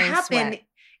 And it can happen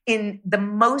in the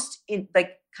most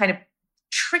kind of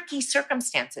tricky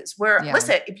circumstances where,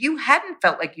 Alyssa, if you hadn't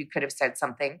felt like you could have said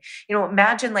something,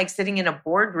 imagine like sitting in a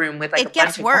boardroom with like a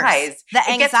bunch of guys. The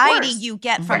anxiety you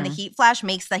get from the heat flash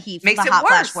makes the hot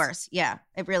flash worse. Yeah,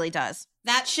 it really does.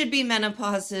 That should be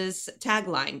menopause's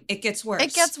tagline. It gets worse.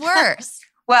 It gets worse.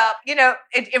 Well,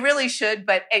 it really should.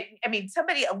 But a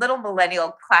little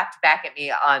millennial clapped back at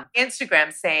me on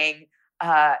Instagram saying,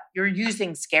 you're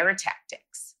using scare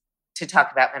tactics to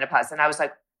talk about menopause. And I was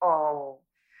like, oh,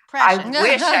 precious. I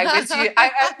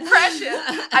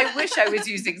wish I was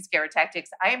using scare tactics.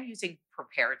 I am using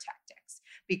prepare tactics,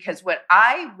 because what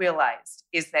I realized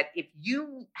is that if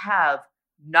you have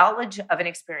knowledge of an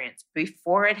experience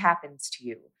before it happens to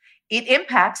you, it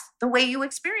impacts the way you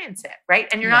experience it, right?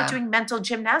 And you're not doing mental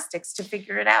gymnastics to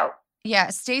figure it out.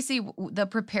 Yeah, Stacy, the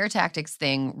prepare tactics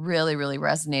thing really, really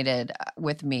resonated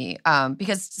with me.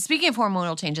 Because speaking of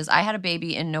hormonal changes, I had a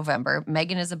baby in November.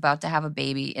 Megan is about to have a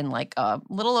baby in like a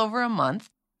little over a month.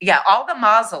 Yeah, all the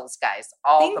mazzles, guys.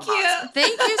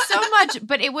 Thank you so much.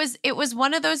 But it was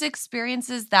one of those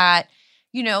experiences that,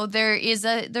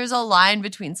 there's a line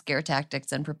between scare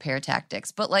tactics and prepare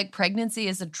tactics, but like pregnancy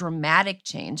is a dramatic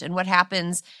change. And what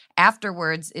happens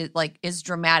afterwards is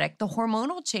dramatic. The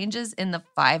hormonal changes in the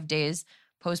 5 days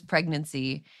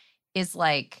post-pregnancy is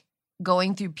like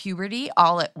going through puberty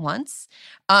all at once.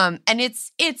 And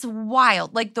it's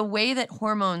wild. Like the way that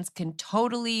hormones can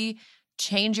totally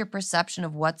change your perception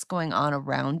of what's going on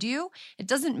around you. It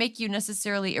doesn't make you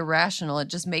necessarily irrational. It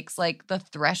just makes like the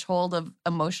threshold of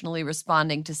emotionally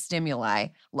responding to stimuli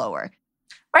lower.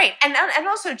 Right. And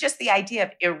also just the idea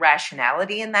of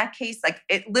irrationality in that case, like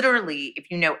it literally,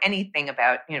 if you know anything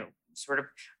about, sort of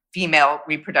female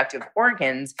reproductive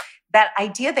organs, that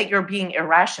idea that you're being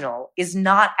irrational is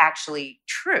not actually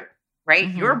true. Right?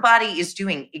 Mm-hmm. Your body is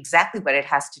doing exactly what it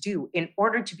has to do in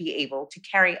order to be able to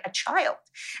carry a child.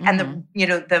 Mm-hmm.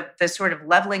 And the sort of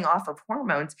leveling off of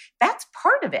hormones, that's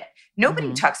part of it.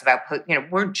 Nobody talks about, let me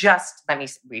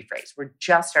rephrase, we're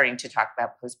just starting to talk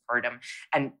about postpartum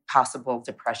and possible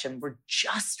depression. We're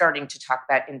just starting to talk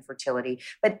about infertility.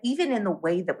 But even in the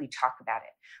way that we talk about it,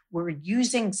 we're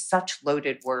using such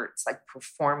loaded words like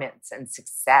performance and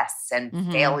success and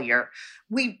failure.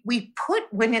 We put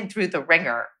women through the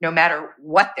ringer no matter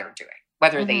what they're doing,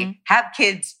 whether they have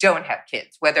kids, don't have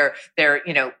kids, whether they're,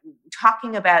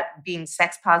 talking about being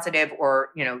sex positive or,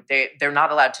 they're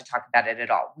not allowed to talk about it at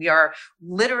all. We are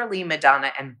literally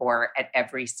Madonna and Bore at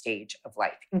every stage of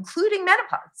life, including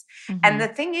menopause. And the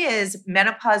thing is,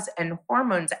 menopause and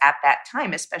hormones at that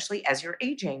time, especially as you're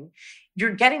aging,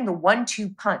 you're getting the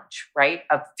 1-2 punch, right?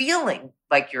 Of feeling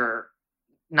like you're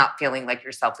not feeling like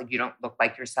yourself, like you don't look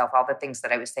like yourself, all the things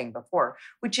that I was saying before,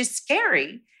 which is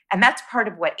scary. And that's part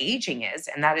of what aging is.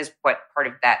 And that is what part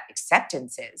of that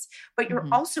acceptance is. But you're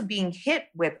also being hit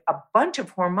with a bunch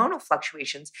of hormonal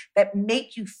fluctuations that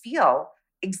make you feel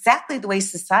exactly the way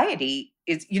society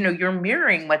is, you're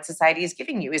mirroring what society is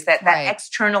giving you, is that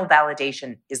external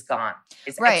validation is gone.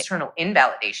 It's external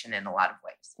invalidation in a lot of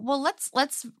ways. Well,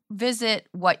 let's visit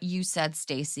what you said,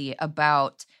 Stacy,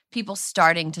 about people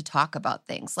starting to talk about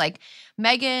things. Like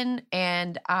Megan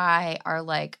and I are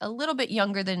like a little bit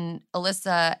younger than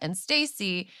Alyssa and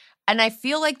Stacy, and I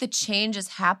feel like the change is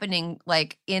happening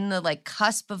like in the like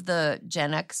cusp of the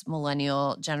Gen X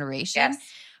millennial generation. Yes.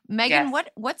 Megan,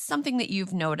 what's something that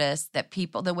you've noticed that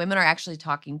the women are actually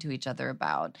talking to each other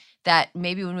about that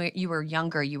maybe when you were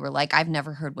younger, you were like, I've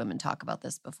never heard women talk about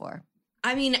this before?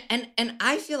 I mean, and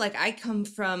I feel like I come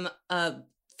from a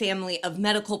family of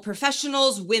medical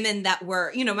professionals, women that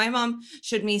were, my mom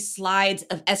showed me slides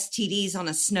of STDs on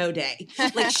a snow day.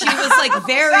 Like she was like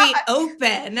very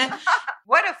open.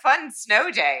 What a fun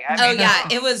snow day.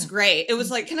 It was great. It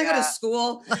was like, can I go to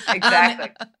school?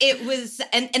 Exactly. It was,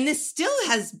 and this still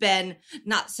has been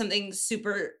not something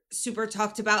super, super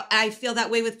talked about. I feel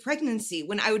that way with pregnancy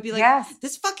when I would be like,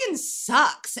 this fucking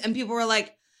sucks. And people were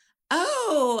like,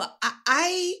 oh,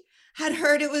 had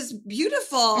heard it was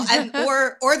beautiful, and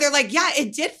or they're like, yeah,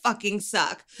 it did fucking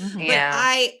suck. Mm-hmm. But Yeah.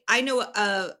 I know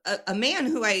a man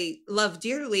who I love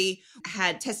dearly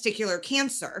had testicular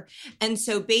cancer, and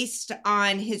so based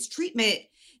on his treatment,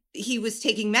 he was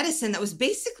taking medicine that was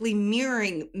basically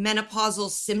mirroring menopausal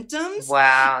symptoms.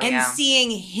 Wow. And yeah.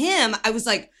 seeing him, I was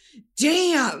like,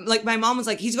 damn. Like my mom was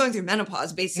like, he's going through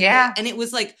menopause, basically. Yeah. And it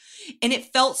was like, and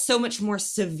it felt so much more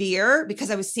severe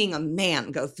because I was seeing a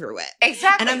man go through it.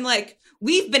 Exactly. And I'm like,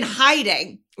 we've been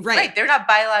hiding. Right. They're not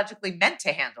biologically meant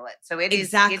to handle it. So it is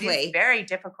Exactly. very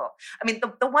difficult. I mean,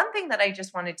 the one thing that I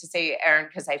just wanted to say, Erin,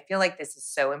 because I feel like this is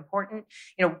so important,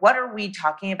 what are we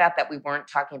talking about that we weren't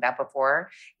talking about before?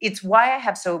 It's why I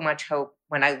have so much hope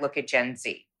when I look at Gen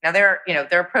Z. Now, there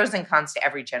are pros and cons to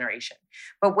every generation.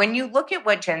 But when you look at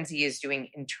what Gen Z is doing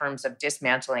in terms of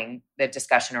dismantling the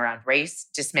discussion around race,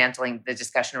 dismantling the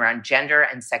discussion around gender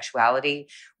and sexuality,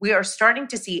 we are starting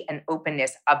to see an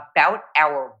openness about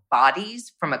our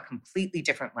bodies from a completely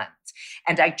different lens.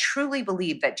 And I truly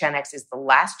believe that Gen X is the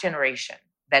last generation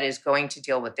that is going to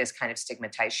deal with this kind of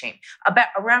stigmatized shame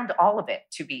around all of it,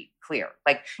 to be clear.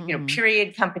 Like,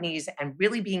 period companies and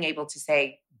really being able to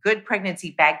say, good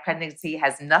pregnancy, bad pregnancy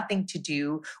has nothing to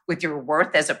do with your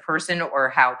worth as a person or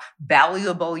how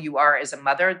valuable you are as a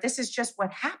mother. This is just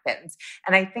what happens.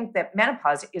 And I think that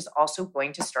menopause is also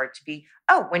going to start to be,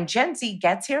 when Gen Z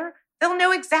gets here, they'll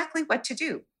know exactly what to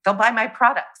do. They'll buy my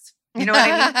products. You know what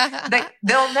I mean?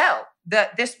 They'll know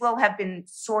that this will have been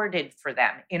sorted for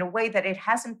them in a way that it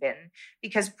hasn't been,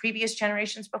 because previous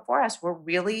generations before us were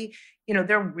really,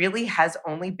 there really has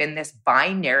only been this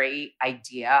binary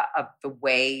idea of the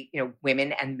way,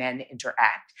 women and men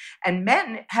interact. And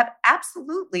men have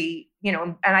absolutely,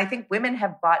 and I think women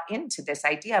have bought into this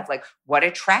idea of like what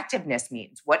attractiveness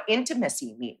means, what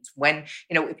intimacy means. When,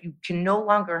 if you can no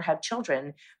longer have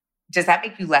children, does that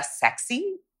make you less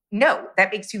sexy? No,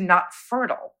 that makes you not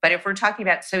fertile. But if we're talking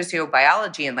about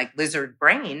sociobiology and like lizard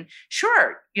brain,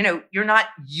 sure, you're not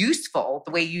useful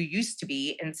the way you used to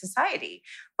be in society.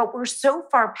 But we're so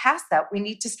far past that, we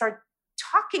need to start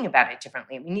talking about it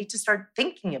differently. We need to start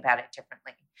thinking about it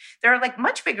differently. There are like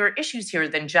much bigger issues here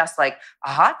than just like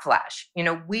a hot flash.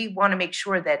 We want to make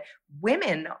sure that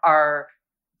women are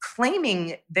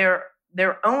claiming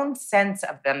their own sense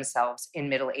of themselves in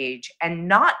middle age and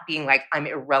not being like, I'm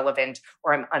irrelevant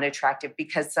or I'm unattractive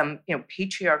because some,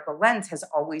 patriarchal lens has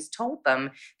always told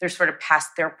them they're sort of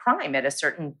past their prime at a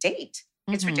certain date.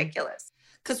 It's ridiculous.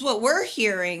 Because what we're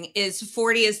hearing is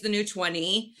 40 is the new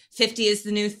 20, 50 is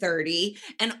the new 30.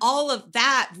 And all of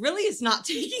that really is not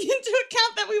taking into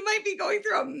account that we might be going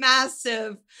through a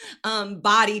massive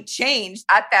body change.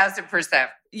 1,000%.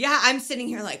 Yeah, I'm sitting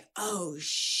here like, oh,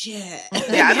 shit.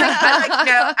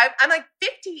 Yeah, I'm like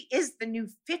 50 is the new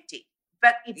 50.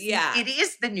 But it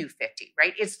is the new 50,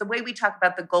 right? It's the way we talk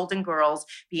about the Golden Girls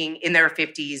being in their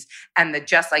 50s and the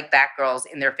Just Like That girls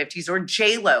in their 50s, or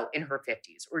J-Lo in her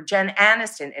 50s, or Jen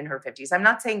Aniston in her 50s. I'm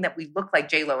not saying that we look like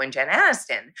J-Lo and Jen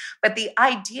Aniston, but the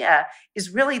idea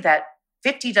is really that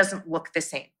 50 doesn't look the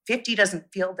same. 50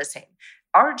 doesn't feel the same.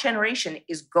 Our generation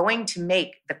is going to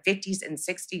make the 50s and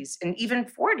 60s and even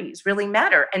 40s really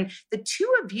matter. And the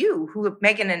two of you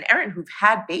Megan and Erin, who've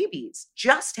had babies,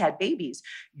 just had babies,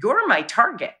 you're my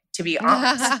target, to be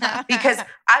honest, because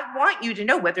I want you to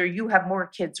know, whether you have more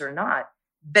kids or not,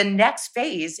 the next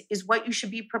phase is what you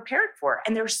should be prepared for.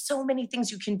 And there's so many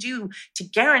things you can do to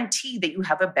guarantee that you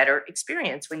have a better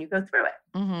experience when you go through it.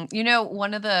 Mm-hmm.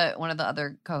 One of the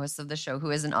other co-hosts of the show who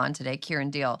isn't on today,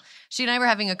 Kieran Deal, she and I were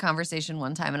having a conversation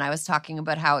one time, and I was talking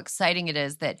about how exciting it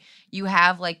is that you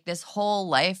have like this whole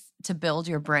life to build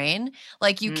your brain.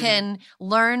 Like you can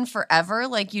learn forever.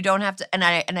 Like you don't have to. And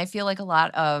I feel like a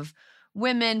lot of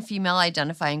women, female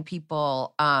identifying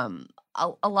people,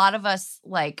 a lot of us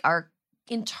like are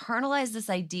internalize this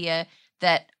idea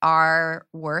that our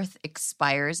worth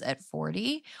expires at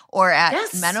 40 or at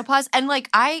menopause. And like,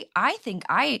 I think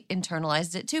I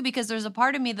internalized it too, because there's a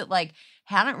part of me that like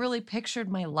hadn't really pictured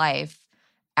my life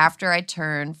after I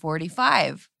turned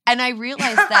 45. And I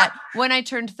realized that when I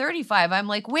turned 35, I'm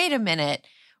like, wait a minute,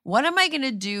 what am I going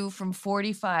to do from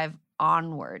 45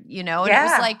 onward? And it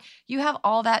was like, you have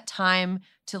all that time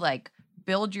to like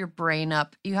build your brain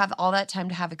up. You have all that time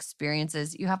to have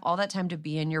experiences. You have all that time to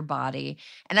be in your body.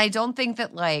 And I don't think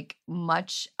that like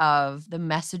much of the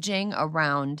messaging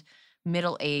around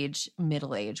middle age,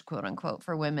 quote unquote,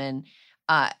 for women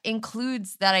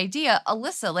includes that idea.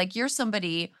 Alyssa, like you're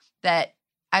somebody that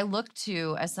I look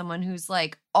to as someone who's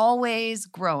like always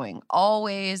growing,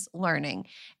 always learning.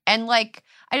 And like,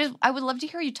 I would love to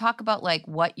hear you talk about like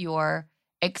what you're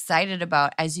excited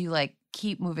about as you like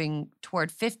keep moving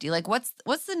toward 50? Like what's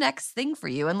the next thing for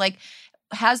you? And like,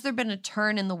 has there been a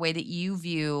turn in the way that you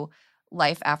view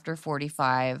life after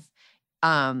 45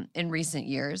 in recent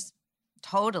years?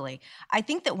 Totally. I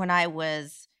think that when I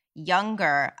was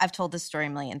younger, I've told this story a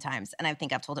million times, and I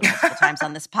think I've told it multiple times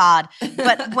on this pod.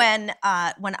 But when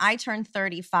I turned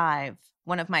 35,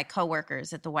 one of my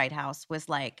coworkers at the White House was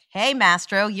like, "Hey,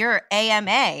 Mastro, you're AMA."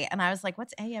 And I was like,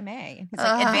 "What's AMA?" And he's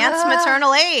like, "Advanced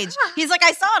Maternal Age." He's like,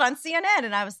 "I saw it on CNN."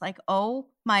 And I was like, "Oh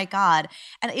my God."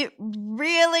 And it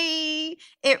really,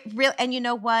 and you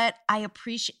know what? I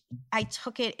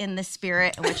took it in the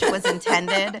spirit in which it was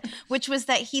intended, which was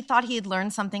that he thought he had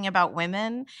learned something about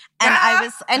women.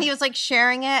 And he was like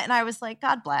sharing it. And I was like,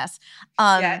 God bless.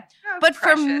 But precious.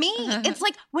 For me, it's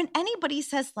like when anybody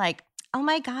says like, "Oh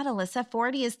my God, Alyssa,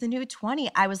 40 is the new 20."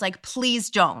 I was like, please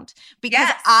don't. Because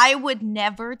I would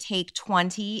never take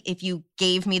 20 if you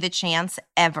gave me the chance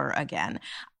ever again.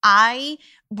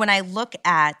 When I look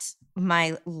at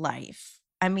my life,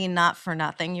 I mean, not for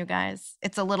nothing, you guys.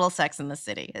 It's a little Sex in the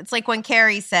City. It's like when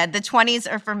Carrie said, the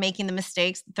 20s are for making the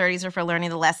mistakes, the 30s are for learning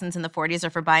the lessons, and the 40s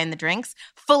are for buying the drinks.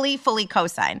 Fully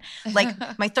co-sign. Like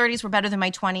my 30s were better than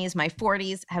my 20s. My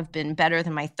 40s have been better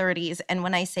than my 30s. And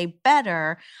when I say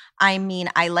better, I mean,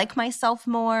 I like myself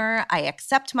more. I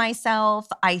accept myself.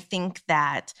 I think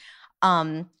that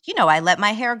I let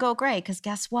my hair go gray because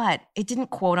guess what? It didn't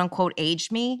quote unquote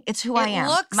age me. It's who I am.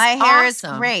 My hair is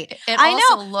great. I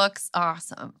also looks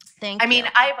awesome. Thank you. I mean,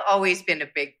 I've always been a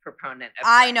big proponent of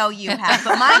I know you have,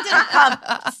 but mine didn't come.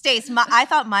 Stace, I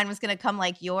thought mine was going to come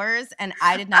like yours, and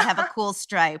I did not have a cool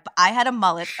stripe. I had a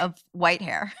mullet of white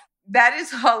hair. That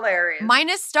is hilarious. Mine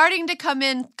is starting to come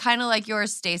in kind of like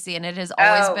yours, Stacy, and it has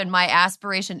always been my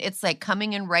aspiration. It's like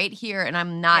coming in right here, and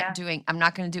I'm not going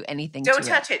to do anything Don't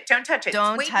touch it. Don't touch it.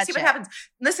 Don't Wait touch and see what happens.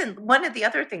 Listen, one of the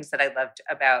other things that I loved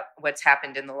about what's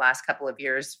happened in the last couple of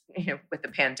years, with the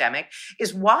pandemic,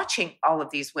 is watching all of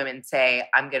these women say,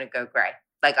 "I'm going to go gray.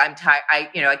 Like I'm tired.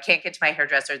 I can't get to my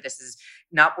hairdresser. This is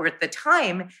not worth the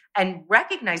time." And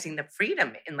recognizing the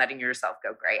freedom in letting yourself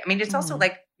go gray. I mean, it's also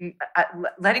like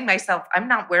letting myself. I'm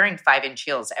not wearing 5-inch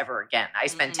heels ever again. I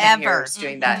spent 10 years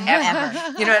doing that.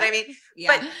 Ever. You know what I mean?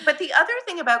 Yeah. But the other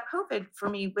thing about COVID for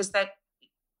me was that,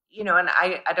 and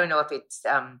I don't know if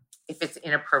it's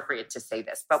inappropriate to say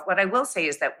this, but what I will say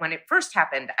is that when it first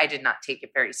happened, I did not take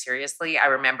it very seriously. I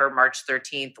remember March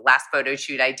 13th, the last photo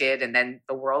shoot I did, and then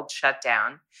the world shut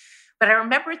down. But I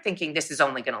remember thinking this is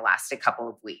only going to last a couple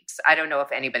of weeks. I don't know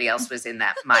if anybody else was in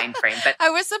that mind frame, but I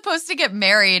was supposed to get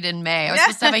married in May. I was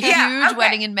supposed to have a huge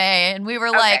wedding in May, and we were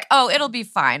like, "Oh, it'll be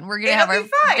fine. We're going to have our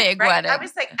big wedding." I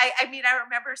was like, I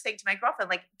remember saying to my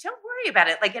girlfriend, like, "Don't worry about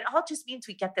it. Like, it all just means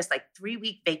we get this like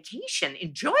 3-week vacation.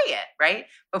 Enjoy it, right?"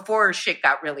 Before shit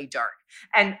got really dark.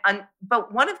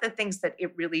 But one of the things that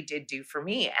it really did do for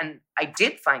me, and I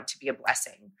did find to be a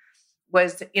blessing,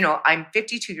 was, I'm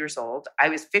 52 years old. I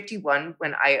was 51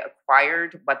 when I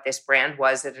acquired what this brand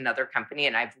was at another company,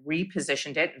 and I've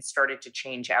repositioned it and started to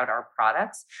change out our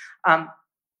products.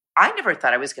 I never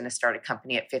thought I was going to start a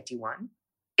company at 51.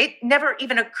 It never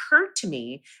even occurred to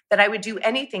me that I would do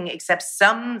anything except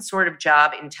some sort of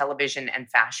job in television and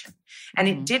fashion. And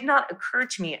it did not occur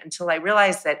to me until I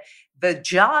realized that the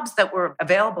jobs that were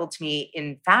available to me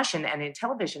in fashion and in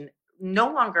television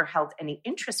no longer held any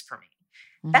interest for me.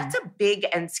 That's a big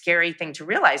and scary thing to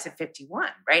realize at 51,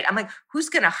 right? I'm like, who's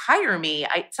going to hire me?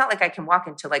 It's not like I can walk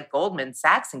into like Goldman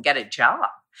Sachs and get a job.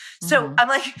 So I'm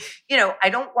like, I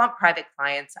don't want private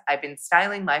clients. I've been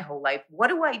styling my whole life. What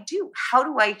do I do? How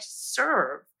do I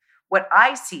serve what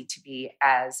I see to be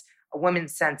as a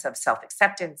woman's sense of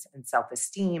self-acceptance and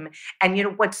self-esteem?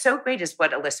 And what's so great is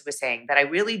what Alyssa was saying, that I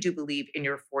really do believe in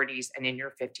your 40s and in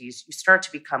your 50s, you start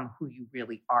to become who you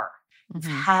really are. You've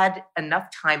had enough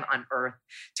time on earth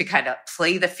to kind of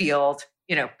play the field,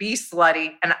 be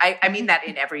slutty. And I mean that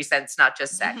in every sense, not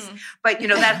just sex. But,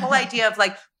 that whole idea of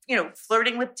like,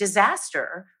 flirting with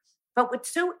disaster. But what's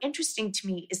so interesting to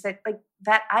me is that like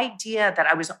that idea that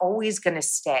I was always going to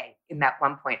stay in that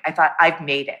one point. I thought I've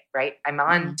made it, right? I'm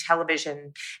on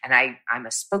television and I'm a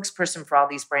spokesperson for all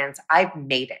these brands. I've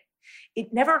made it.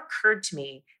 It never occurred to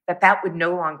me that would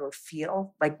no longer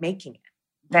feel like making it.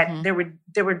 That there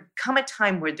would come a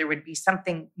time where there would be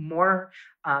something more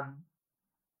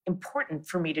important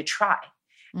for me to try.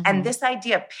 And this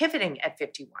idea of pivoting at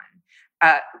 51,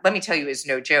 let me tell you, is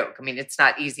no joke. I mean, it's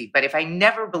not easy. But if I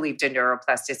never believed in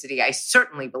neuroplasticity, I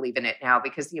certainly believe in it now,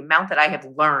 because the amount that I have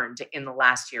learned in the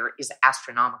last year is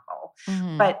astronomical.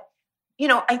 But,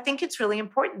 I think it's really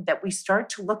important that we start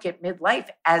to look at midlife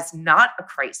as not a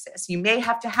crisis. You may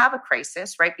have to have a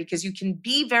crisis, right? Because you can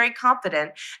be very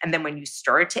confident. And then when you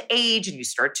start to age and you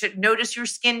start to notice your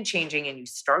skin changing and you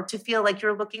start to feel like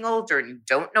you're looking older and you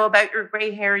don't know about your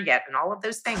gray hair yet and all of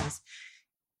those things,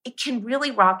 it can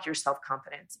really rock your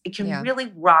self-confidence. It can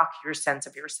really rock your sense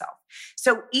of yourself.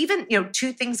 So even,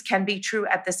 two things can be true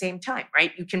at the same time,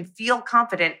 right? You can feel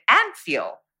confident and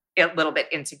feel a little bit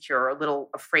insecure, a little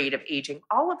afraid of aging.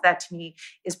 All of that to me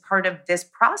is part of this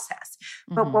process.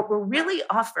 But what we're really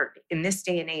offered in this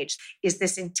day and age is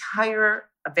this entire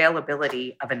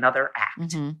availability of another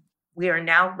act. We are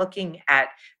now looking at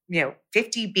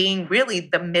 50 being really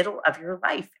the middle of your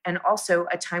life, and also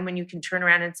a time when you can turn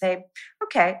around and say,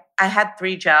 okay, I had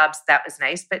 3 jobs. That was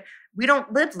nice, but we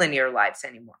don't live linear lives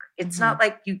anymore. It's not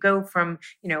like you go from,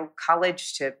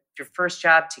 college to your first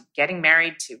job to getting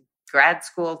married to grad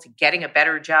school to getting a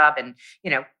better job and,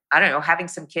 having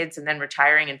some kids and then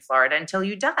retiring in Florida until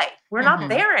you die. We're not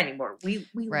there anymore. We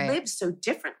live so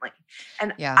differently.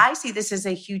 And I see this as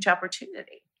a huge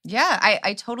opportunity. Yeah,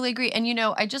 I totally agree. And,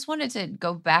 I just wanted to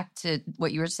go back to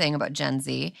what you were saying about Gen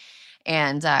Z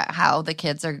and how the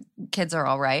kids are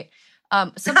all right.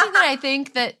 Something that I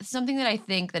think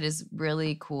that is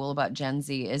really cool about Gen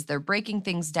Z is they're breaking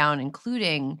things down,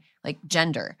 including like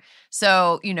gender.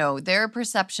 So, their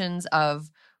perceptions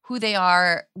of who they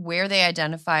are, where they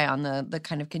identify on the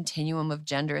kind of continuum of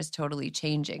gender is totally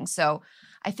changing. So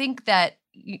I think that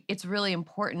it's really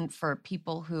important for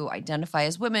people who identify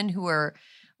as women, who are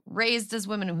raised as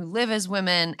women, who live as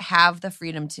women, have the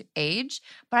freedom to age.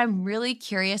 But I'm really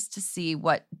curious to see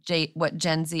what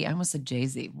Gen Z, I almost said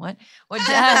Jay-Z,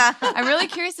 I'm really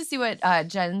curious to see what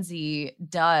Gen Z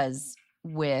does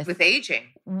with aging.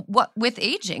 With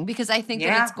aging, because I think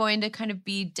that it's going to kind of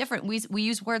be different. We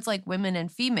use words like women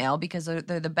and female because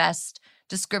they're the best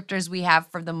descriptors we have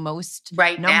for the most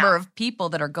number of people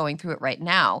that are going through it right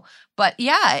now. But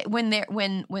when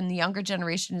the younger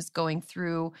generation is going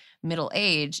through middle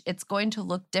age, it's going to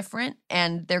look different,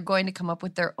 and they're going to come up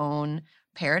with their own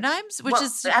paradigms, which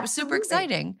is super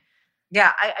exciting.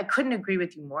 Yeah, I couldn't agree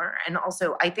with you more. And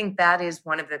also, I think that is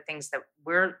one of the things that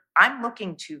I'm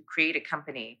looking to create a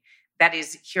company that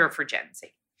is here for Gen Z.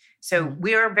 So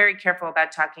we're very careful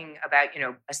about talking about,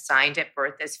 assigned at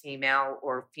birth as female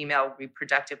or female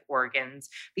reproductive organs,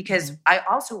 because I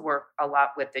also work a lot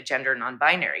with the gender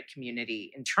non-binary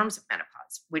community in terms of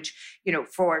menopause, which,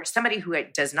 for somebody who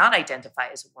does not identify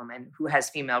as a woman who has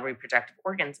female reproductive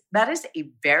organs, that is a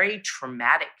very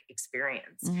traumatic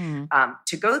experience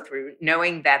to go through,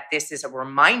 knowing that this is a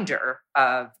reminder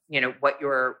of, what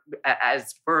your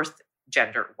as birth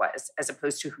gender was, as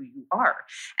opposed to who you are.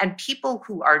 And people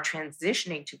who are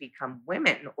transitioning to become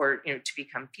women or, to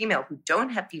become female, who don't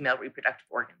have female reproductive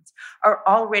organs, are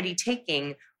already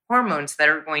taking hormones that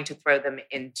are going to throw them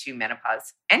into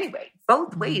menopause anyway.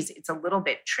 Both ways, it's a little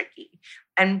bit tricky.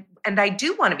 And I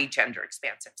do want to be gender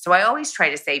expansive. So I always try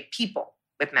to say people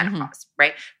with menopause,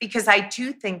 right? Because I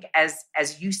do think, as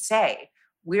you say,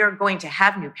 we are going to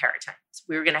have new paradigms.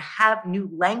 We're going to have new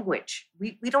language.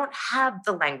 We don't have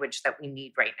the language that we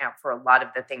need right now for a lot of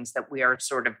the things that we are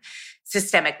sort of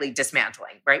systemically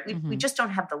dismantling, right? We just don't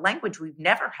have the language. We've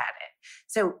never had it.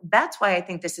 So that's why I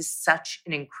think this is such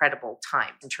an incredible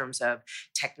time in terms of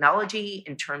technology,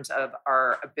 in terms of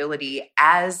our ability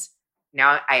as,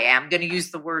 now I am going to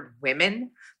use the word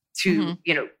women, to,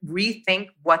 rethink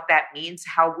what that means,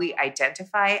 how we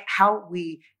identify, how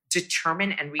we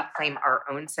determine and reclaim our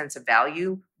own sense of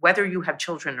value, whether you have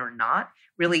children or not,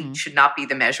 really should not be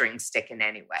the measuring stick in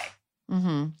any way.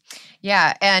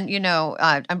 Yeah. And,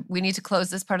 we need to close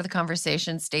this part of the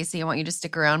conversation. Stacy, I want you to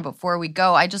stick around. Before we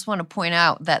go, I just want to point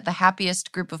out that the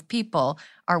happiest group of people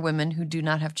are women who do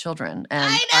not have children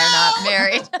and are not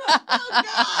married.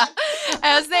 Oh,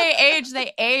 As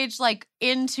they age like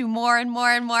into more and more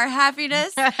and more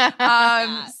happiness.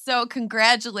 So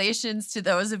congratulations to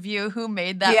those of you who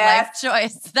made that life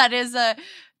choice. That is a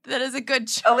good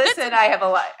choice. Listen, I have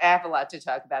a lot to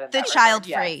talk about. The child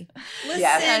free.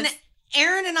 Listen,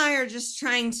 Erin and I are just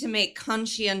trying to make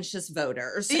conscientious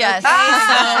voters. Yes,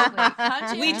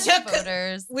 okay? we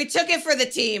took it for the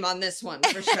team on this one,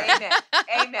 for sure.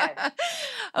 Amen.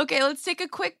 Okay, let's take a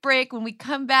quick break. When we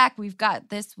come back, we've got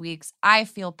this week's I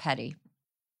Feel Petty.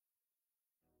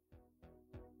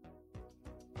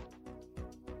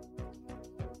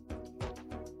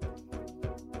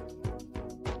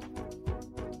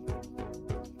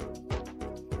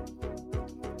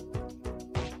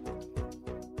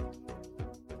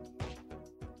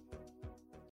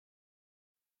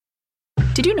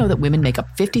 Did you know that women make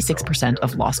up 56%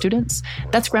 of law students?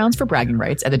 That's grounds for bragging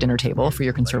rights at the dinner table for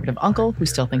your conservative uncle who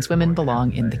still thinks women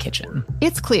belong in the kitchen.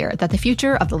 It's clear that the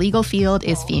future of the legal field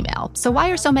is female. So why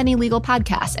are so many legal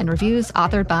podcasts and reviews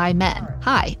authored by men?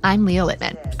 Hi, I'm Leah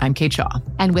Littman. I'm Kate Shaw.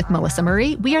 And with Melissa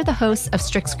Murray, we are the hosts of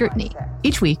Strict Scrutiny.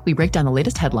 Each week, we break down the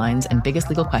latest headlines and biggest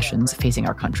legal questions facing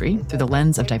our country through the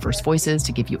lens of diverse voices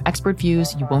to give you expert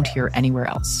views you won't hear anywhere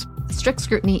else. Strict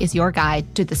Scrutiny is your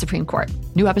guide to the Supreme Court.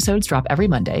 New episodes drop every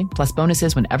Monday, plus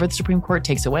bonuses whenever the Supreme Court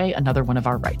takes away another one of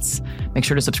our rights. Make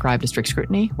sure to subscribe to Strict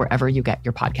Scrutiny wherever you get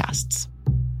your podcasts.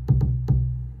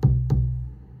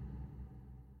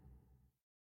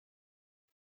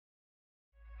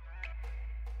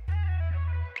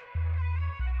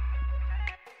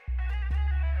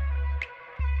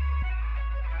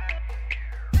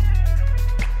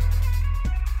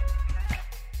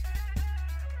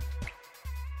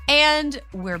 And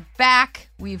we're back.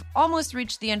 We've almost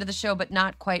reached the end of the show, but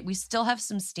not quite. We still have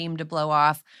some steam to blow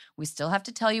off. We still have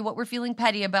to tell you what we're feeling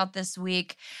petty about this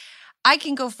week. I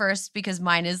can go first because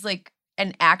mine is like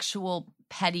an actual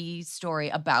petty story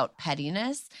about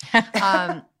pettiness.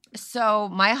 So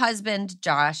my husband,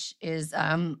 Josh, is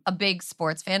a big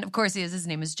sports fan. Of course he is. His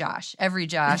name is Josh. Every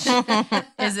Josh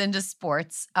is into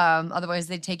sports. Otherwise,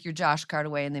 they take your Josh card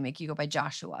away and they make you go by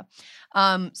Joshua.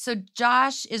 So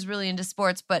Josh is really into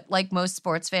sports, but like most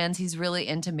sports fans, he's really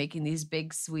into making these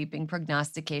big sweeping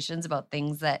prognostications about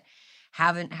things that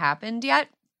haven't happened yet.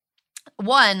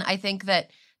 One, I think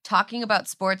that talking about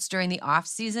sports during the off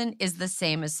season is the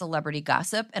same as celebrity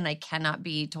gossip, and I cannot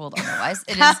be told otherwise.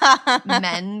 It is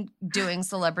men doing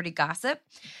celebrity gossip.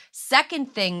 Second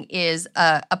thing is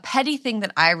a petty thing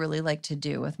that I really like to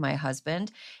do with my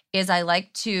husband is I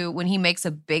like to, when he makes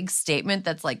a big statement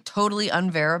that's like totally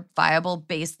unverifiable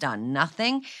based on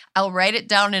nothing, I'll write it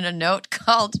down in a note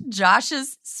called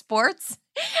Josh's Sports.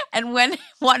 And when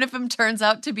one of them turns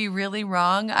out to be really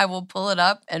wrong, I will pull it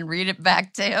up and read it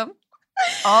back to him.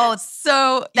 Oh,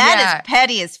 so that is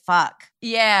petty as fuck.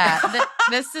 Yeah,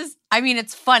 this is, I mean,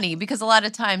 it's funny because a lot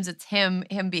of times it's him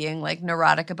being like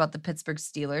neurotic about the Pittsburgh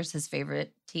Steelers, his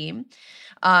favorite team.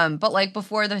 But like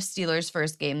before the Steelers'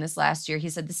 first game this last year, he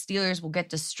said the Steelers will get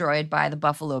destroyed by the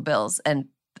Buffalo Bills. And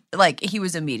like he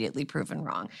was immediately proven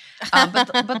wrong.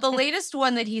 But the latest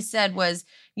one that he said was,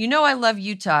 you know, I love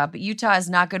Utah, but Utah is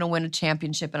not going to win a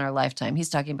championship in our lifetime. He's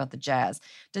talking about the Jazz.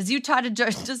 Does Utah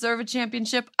deserve a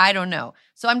championship? I don't know.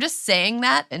 So I'm just saying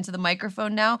that into the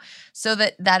microphone now so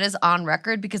that is on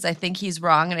record because I think he's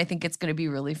wrong and I think it's going to be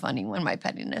really funny when my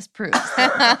pettiness proves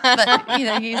that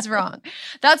he's wrong.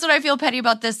 That's what I feel petty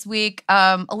about this week.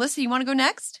 Alyssa, you want to go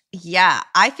next? Yeah,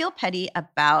 I feel petty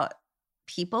about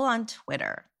people on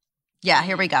Twitter. Yeah,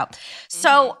 here we go.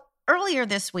 So earlier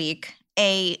this week,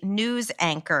 a news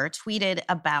anchor tweeted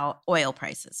about oil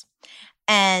prices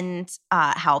and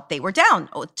how they were down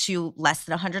to less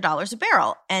than $100 a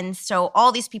barrel. And so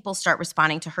all these people start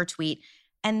responding to her tweet.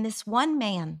 And this one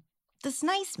man, this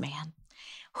nice man,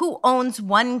 who owns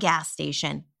one gas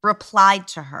station, replied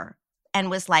to her and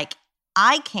was like,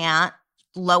 I can't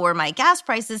lower my gas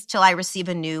prices till I receive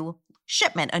a new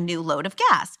shipment, a new load of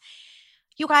gas.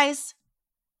 You guys,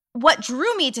 what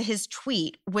drew me to his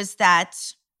tweet was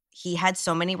that he had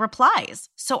so many replies.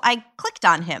 So I clicked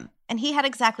on him and he had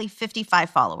exactly 55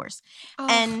 followers. Oh.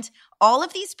 And all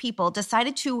of these people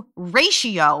decided to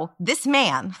ratio this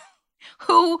man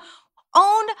who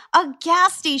owned a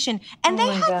gas station and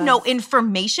they had no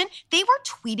information. They were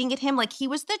tweeting at him like he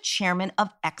was the chairman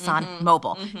of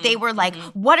ExxonMobil. Mm-hmm. They were like,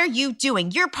 what are you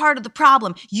doing? You're part of the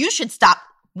problem. You should stop.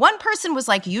 One person was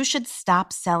like, you should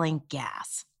stop selling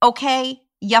gas. Okay?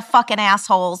 You fucking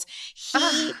assholes.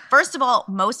 First of all,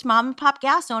 most mom and pop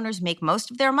gas owners make most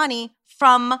of their money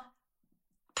from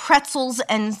pretzels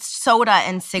and soda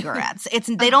and cigarettes.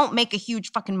 They don't make a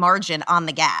huge fucking margin on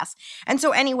the gas. And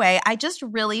so anyway, I just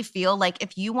really feel like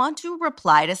if you want to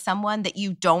reply to someone that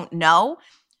you don't know,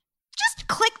 just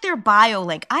click their bio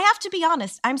link. I have to be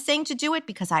honest. I'm saying to do it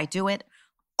because I do it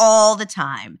all the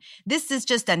time. This is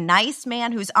just a nice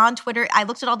man who's on Twitter. I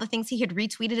looked at all the things he had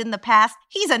retweeted in the past.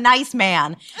 He's a nice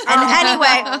man. And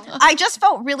anyway, I just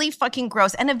felt really fucking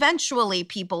gross. And eventually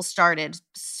people started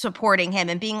supporting him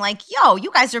and being like, yo, you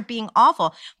guys are being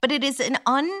awful. But it is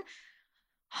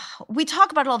we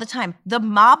talk about it all the time. The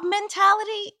mob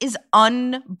mentality is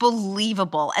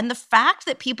unbelievable. And the fact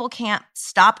that people can't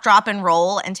stop, drop, and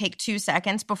roll and take 2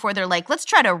 seconds before they're like, let's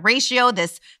try to ratio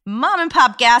this mom and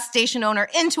pop gas station owner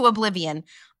into oblivion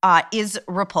is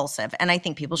repulsive. And I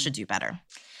think people should do better.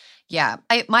 Yeah.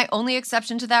 My only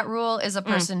exception to that rule is a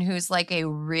person who's like a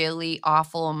really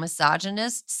awful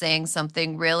misogynist saying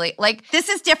something really like. This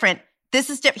is different. This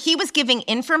is he was giving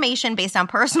information based on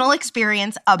personal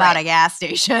experience about a gas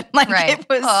station. Like it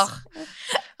was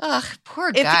Ugh,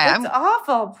 poor guy. It's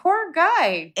awful. Poor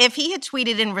guy. If he had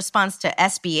tweeted in response to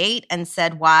SB8 and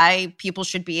said why people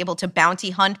should be able to bounty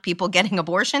hunt people getting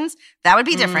abortions, that would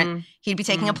be different. He'd be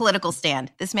taking a political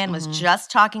stand. This man was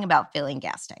just talking about filling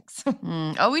gas tanks.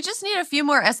 Oh, we just need a few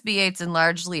more SB8s in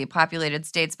largely populated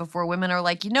states before women are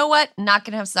like, you know what? Not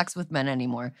going to have sex with men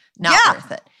anymore. Not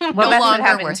worth it. Well, no that's longer what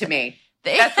happened worth to it. me.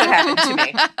 That's what happened to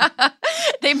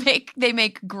me. They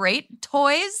make great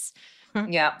toys.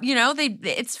 Yeah. You know,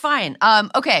 it's fine.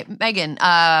 Okay, Megan,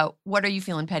 what are you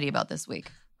feeling petty about this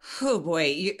week? Oh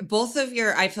boy, both of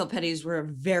your I feel petties were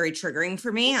very triggering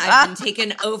for me. I've been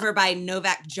taken over by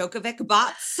Novak Djokovic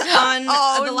bots on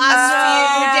the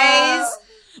last few days.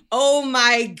 Oh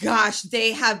my gosh,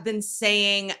 they have been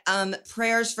saying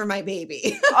prayers for my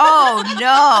baby. Oh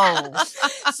no.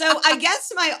 So I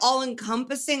guess my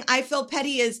all-encompassing I feel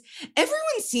petty is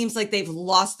everyone seems like they've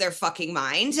lost their fucking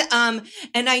mind.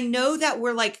 And I know that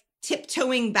we're like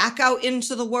tiptoeing back out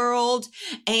into the world.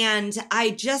 And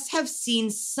I just have seen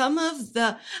some of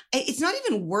it's not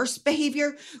even worst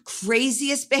behavior,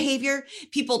 craziest behavior,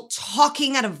 people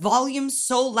talking at a volume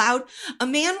so loud. A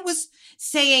man was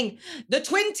saying the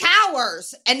Twin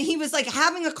Towers, and he was like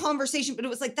having a conversation, but it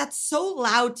was like, that's so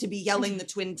loud to be yelling the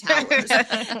Twin Towers.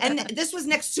 And this was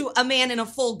next to a man in a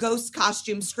full ghost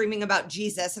costume screaming about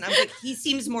Jesus. And I'm like, he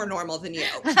seems more normal than you.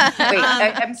 Wait,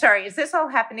 I'm sorry. Is this all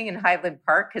happening in Highland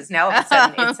Park? Because now all of a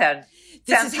sudden it sounds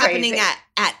This is happening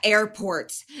at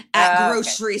airports, at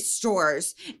grocery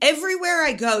stores. Everywhere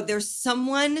I go, there's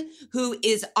someone who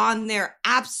is on their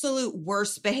absolute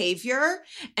worst behavior.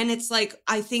 And it's like,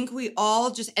 I think we all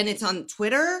and it's on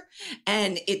Twitter,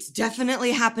 and it's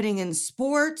definitely happening in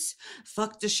sports.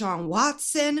 Fuck Deshaun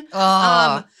Watson.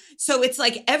 So it's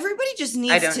like, everybody just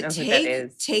needs to take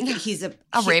it. He's a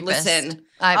rapist. Listen.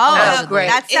 Great.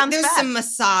 That sounds There's bad. some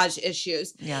massage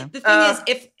issues. Yeah. The thing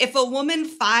is, if a woman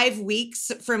 5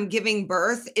 weeks from giving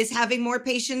birth is having more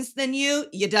patience than you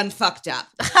done fucked up.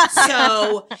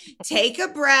 So take a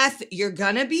breath. You're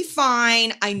gonna be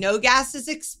fine. I know gas is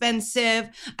expensive.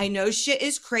 I know shit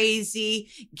is crazy.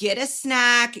 Get a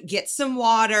snack, get some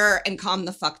water, and calm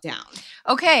the fuck down.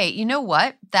 Okay, you know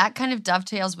what? That kind of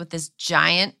dovetails with this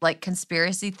giant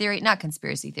conspiracy theory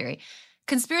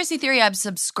I've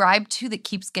subscribed to that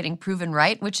keeps getting proven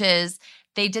right, which is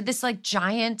they did this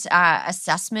giant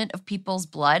assessment of people's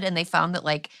blood, and they found that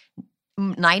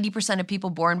 90% of people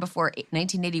born before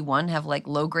 1981 have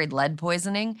low-grade lead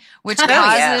poisoning, which causes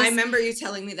I remember you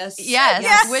telling me this.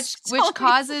 Yes, which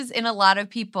causes in a lot of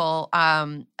people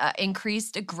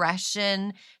increased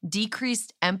aggression,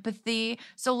 decreased empathy.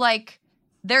 So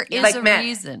there is a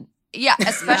reason. Yeah,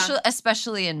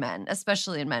 especially in men.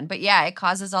 But yeah, it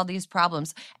causes all these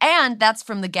problems. And that's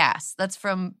from the gas. That's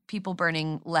from people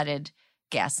burning leaded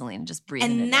gasoline, just breathing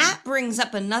it in. And that brings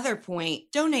up another point.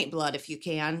 Donate blood if you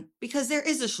can, because there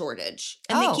is a shortage.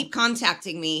 And they keep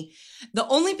contacting me. The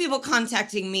only people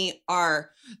contacting me are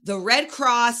the Red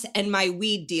Cross and my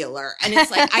weed dealer. And it's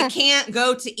like, I can't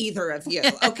go to either of you,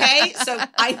 okay? So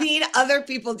I need other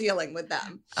people dealing with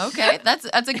them. Okay, that's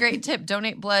a great tip.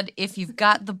 Donate blood if you've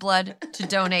got the blood to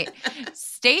donate.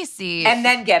 Stacy. And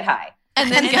then get high. And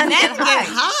then get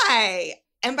high.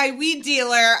 And by weed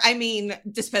dealer, I mean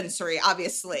dispensary,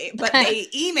 obviously. But they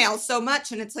email so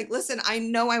much, and it's like, listen, I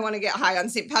know I want to get high on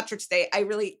St. Patrick's Day. I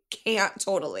really can't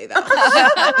totally, though.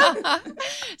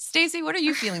 Stacy, what are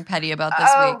you feeling petty about this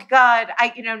week? Oh, God.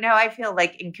 Now I feel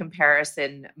like in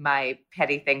comparison, my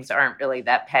petty things aren't really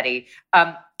that petty.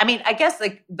 I guess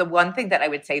the one thing that I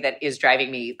would say that is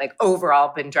driving me,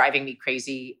 overall been driving me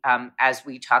crazy as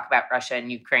we talk about Russia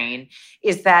and Ukraine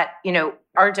is that,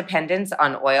 our dependence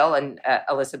on oil, and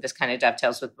Alyssa, this kind of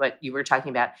dovetails with what you were talking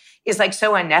about, is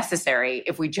so unnecessary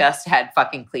if we just had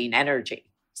fucking clean energy.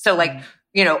 So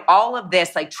all of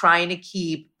this, trying to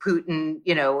keep Putin,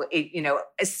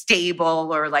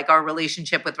 stable, or our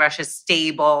relationship with Russia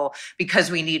stable because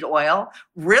we need oil,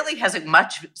 really has a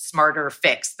much smarter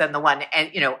fix than the one,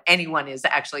 anyone is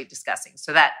actually discussing.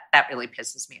 So that really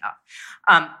pisses me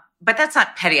off. But that's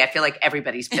not petty. I feel like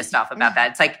everybody's pissed off about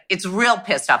that. It's it's real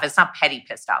pissed off. It's not petty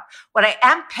pissed off. What I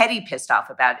am petty pissed off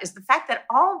about is the fact that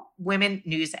all women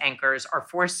news anchors are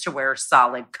forced to wear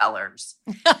solid colors.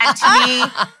 And to me,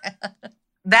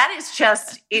 That is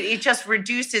just, it just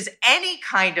reduces any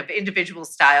kind of individual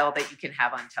style that you can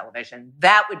have on television.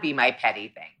 That would be my petty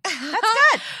thing. That's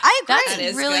good. I agree. That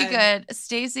is really good.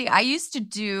 Stacy, I used to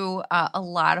do a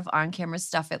lot of on-camera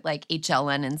stuff at like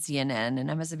HLN and CNN and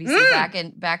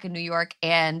MSNBC back in New York.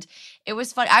 And it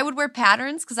was fun. I would wear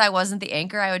patterns because I wasn't the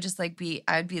anchor. I would just like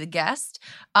I would be the guest.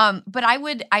 But I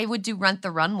would do Rent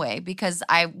the Runway because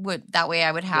that way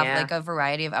I would have like a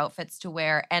variety of outfits to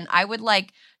wear. And I would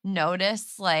like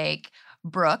notice like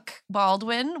Brooke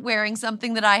Baldwin wearing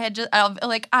something that I had just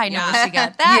like, I know where she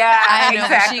got that. I know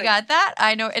where she got that.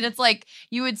 I know. And it's like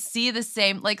you would see the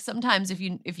same, like sometimes if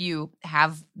you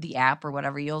have the app or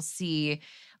whatever, you'll see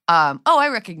I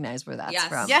recognize where that's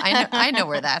from. Yeah. I know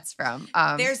where that's from.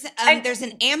 There's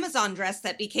an Amazon dress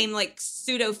that became like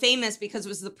pseudo famous because it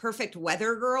was the perfect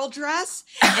weather girl dress.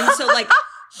 And so like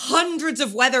hundreds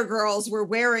of weather girls were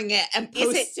wearing it and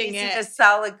posting it. Is it a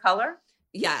solid color?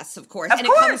 Yes, of course. It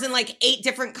comes in like 8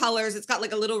 different colors. It's got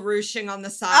like a little ruching on the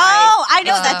side. Oh, I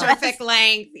know that dress. Perfect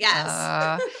length.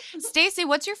 Yes. Stacy,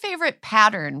 what's your favorite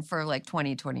pattern for like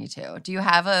 2022? Do you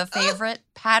have a favorite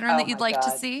pattern that you'd like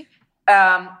to see?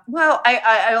 Well,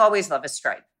 I always love a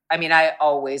stripe. I mean, I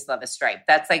always love a stripe.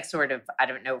 That's like sort of, I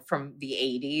don't know, from the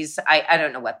 80s. I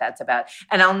don't know what that's about.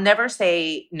 And I'll never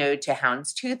say no to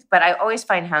houndstooth, but I always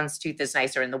find houndstooth is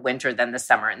nicer in the winter than the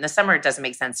summer. In the summer, it doesn't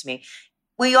make sense to me.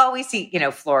 We always see,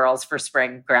 florals for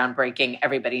spring, groundbreaking.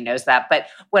 Everybody knows that. But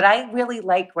what I really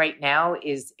like right now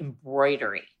is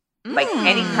embroidery. Like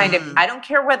any kind of, I don't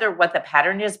care what the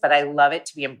pattern is, but I love it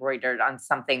to be embroidered on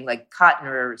something like cotton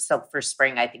or silk for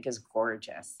spring. I think is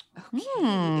gorgeous. Okay.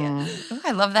 Oh,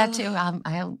 I love that too.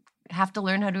 I'll have to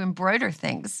learn how to embroider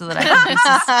things so that I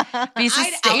can be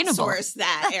sustainable. I'd outsource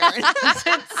that, Erin.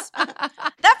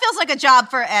 That feels like a job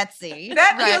for Etsy.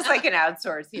 That feels like an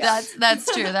outsource. Yeah.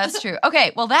 That's true. That's true.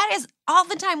 Okay, well, that is all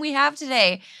the time we have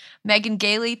today. Megan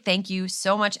Gailey, thank you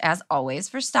so much, as always,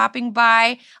 for stopping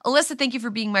by. Alyssa, thank you for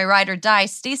being my ride or die.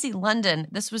 Stacy London,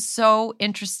 this was so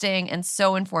interesting and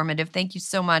so informative. Thank you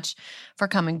so much for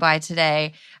coming by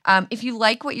today. If you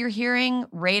like what you're hearing,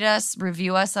 rate us,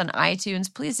 review us on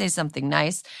iTunes. Please say something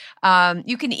nice.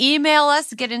 You can email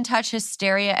us, get in touch,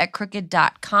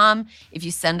 hysteria@crooked.com. If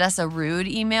you send us a rude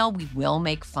email, we will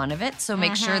make fun of it. So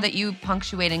make sure that you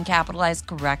punctuate and capitalize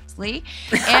correctly.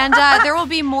 And there will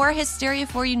be more hysteria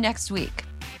for you next week.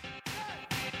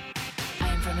 I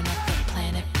am from another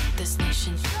planet. This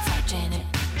nation, fuck Janet.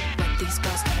 But these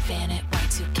girls gotta fan it.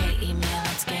 Y2K, email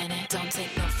and scan it. Don't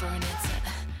take no for an answer.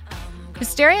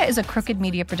 Hysteria is a Crooked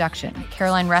Media production.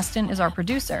 Caroline Reston is our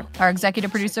producer. Our executive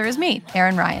producer is me,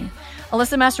 Erin Ryan.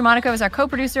 Alyssa Mastromonaco is our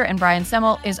co-producer, and Brian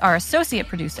Semmel is our associate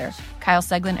producer. Kyle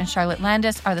Seglin and Charlotte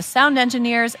Landis are the sound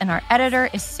engineers, and our editor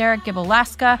is Sarah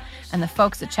Gibalaska and the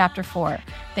folks at Chapter 4.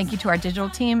 Thank you to our digital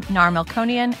team, Nar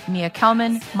Melkonian, Mia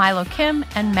Kelman, Milo Kim,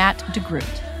 and Matt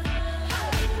DeGroot.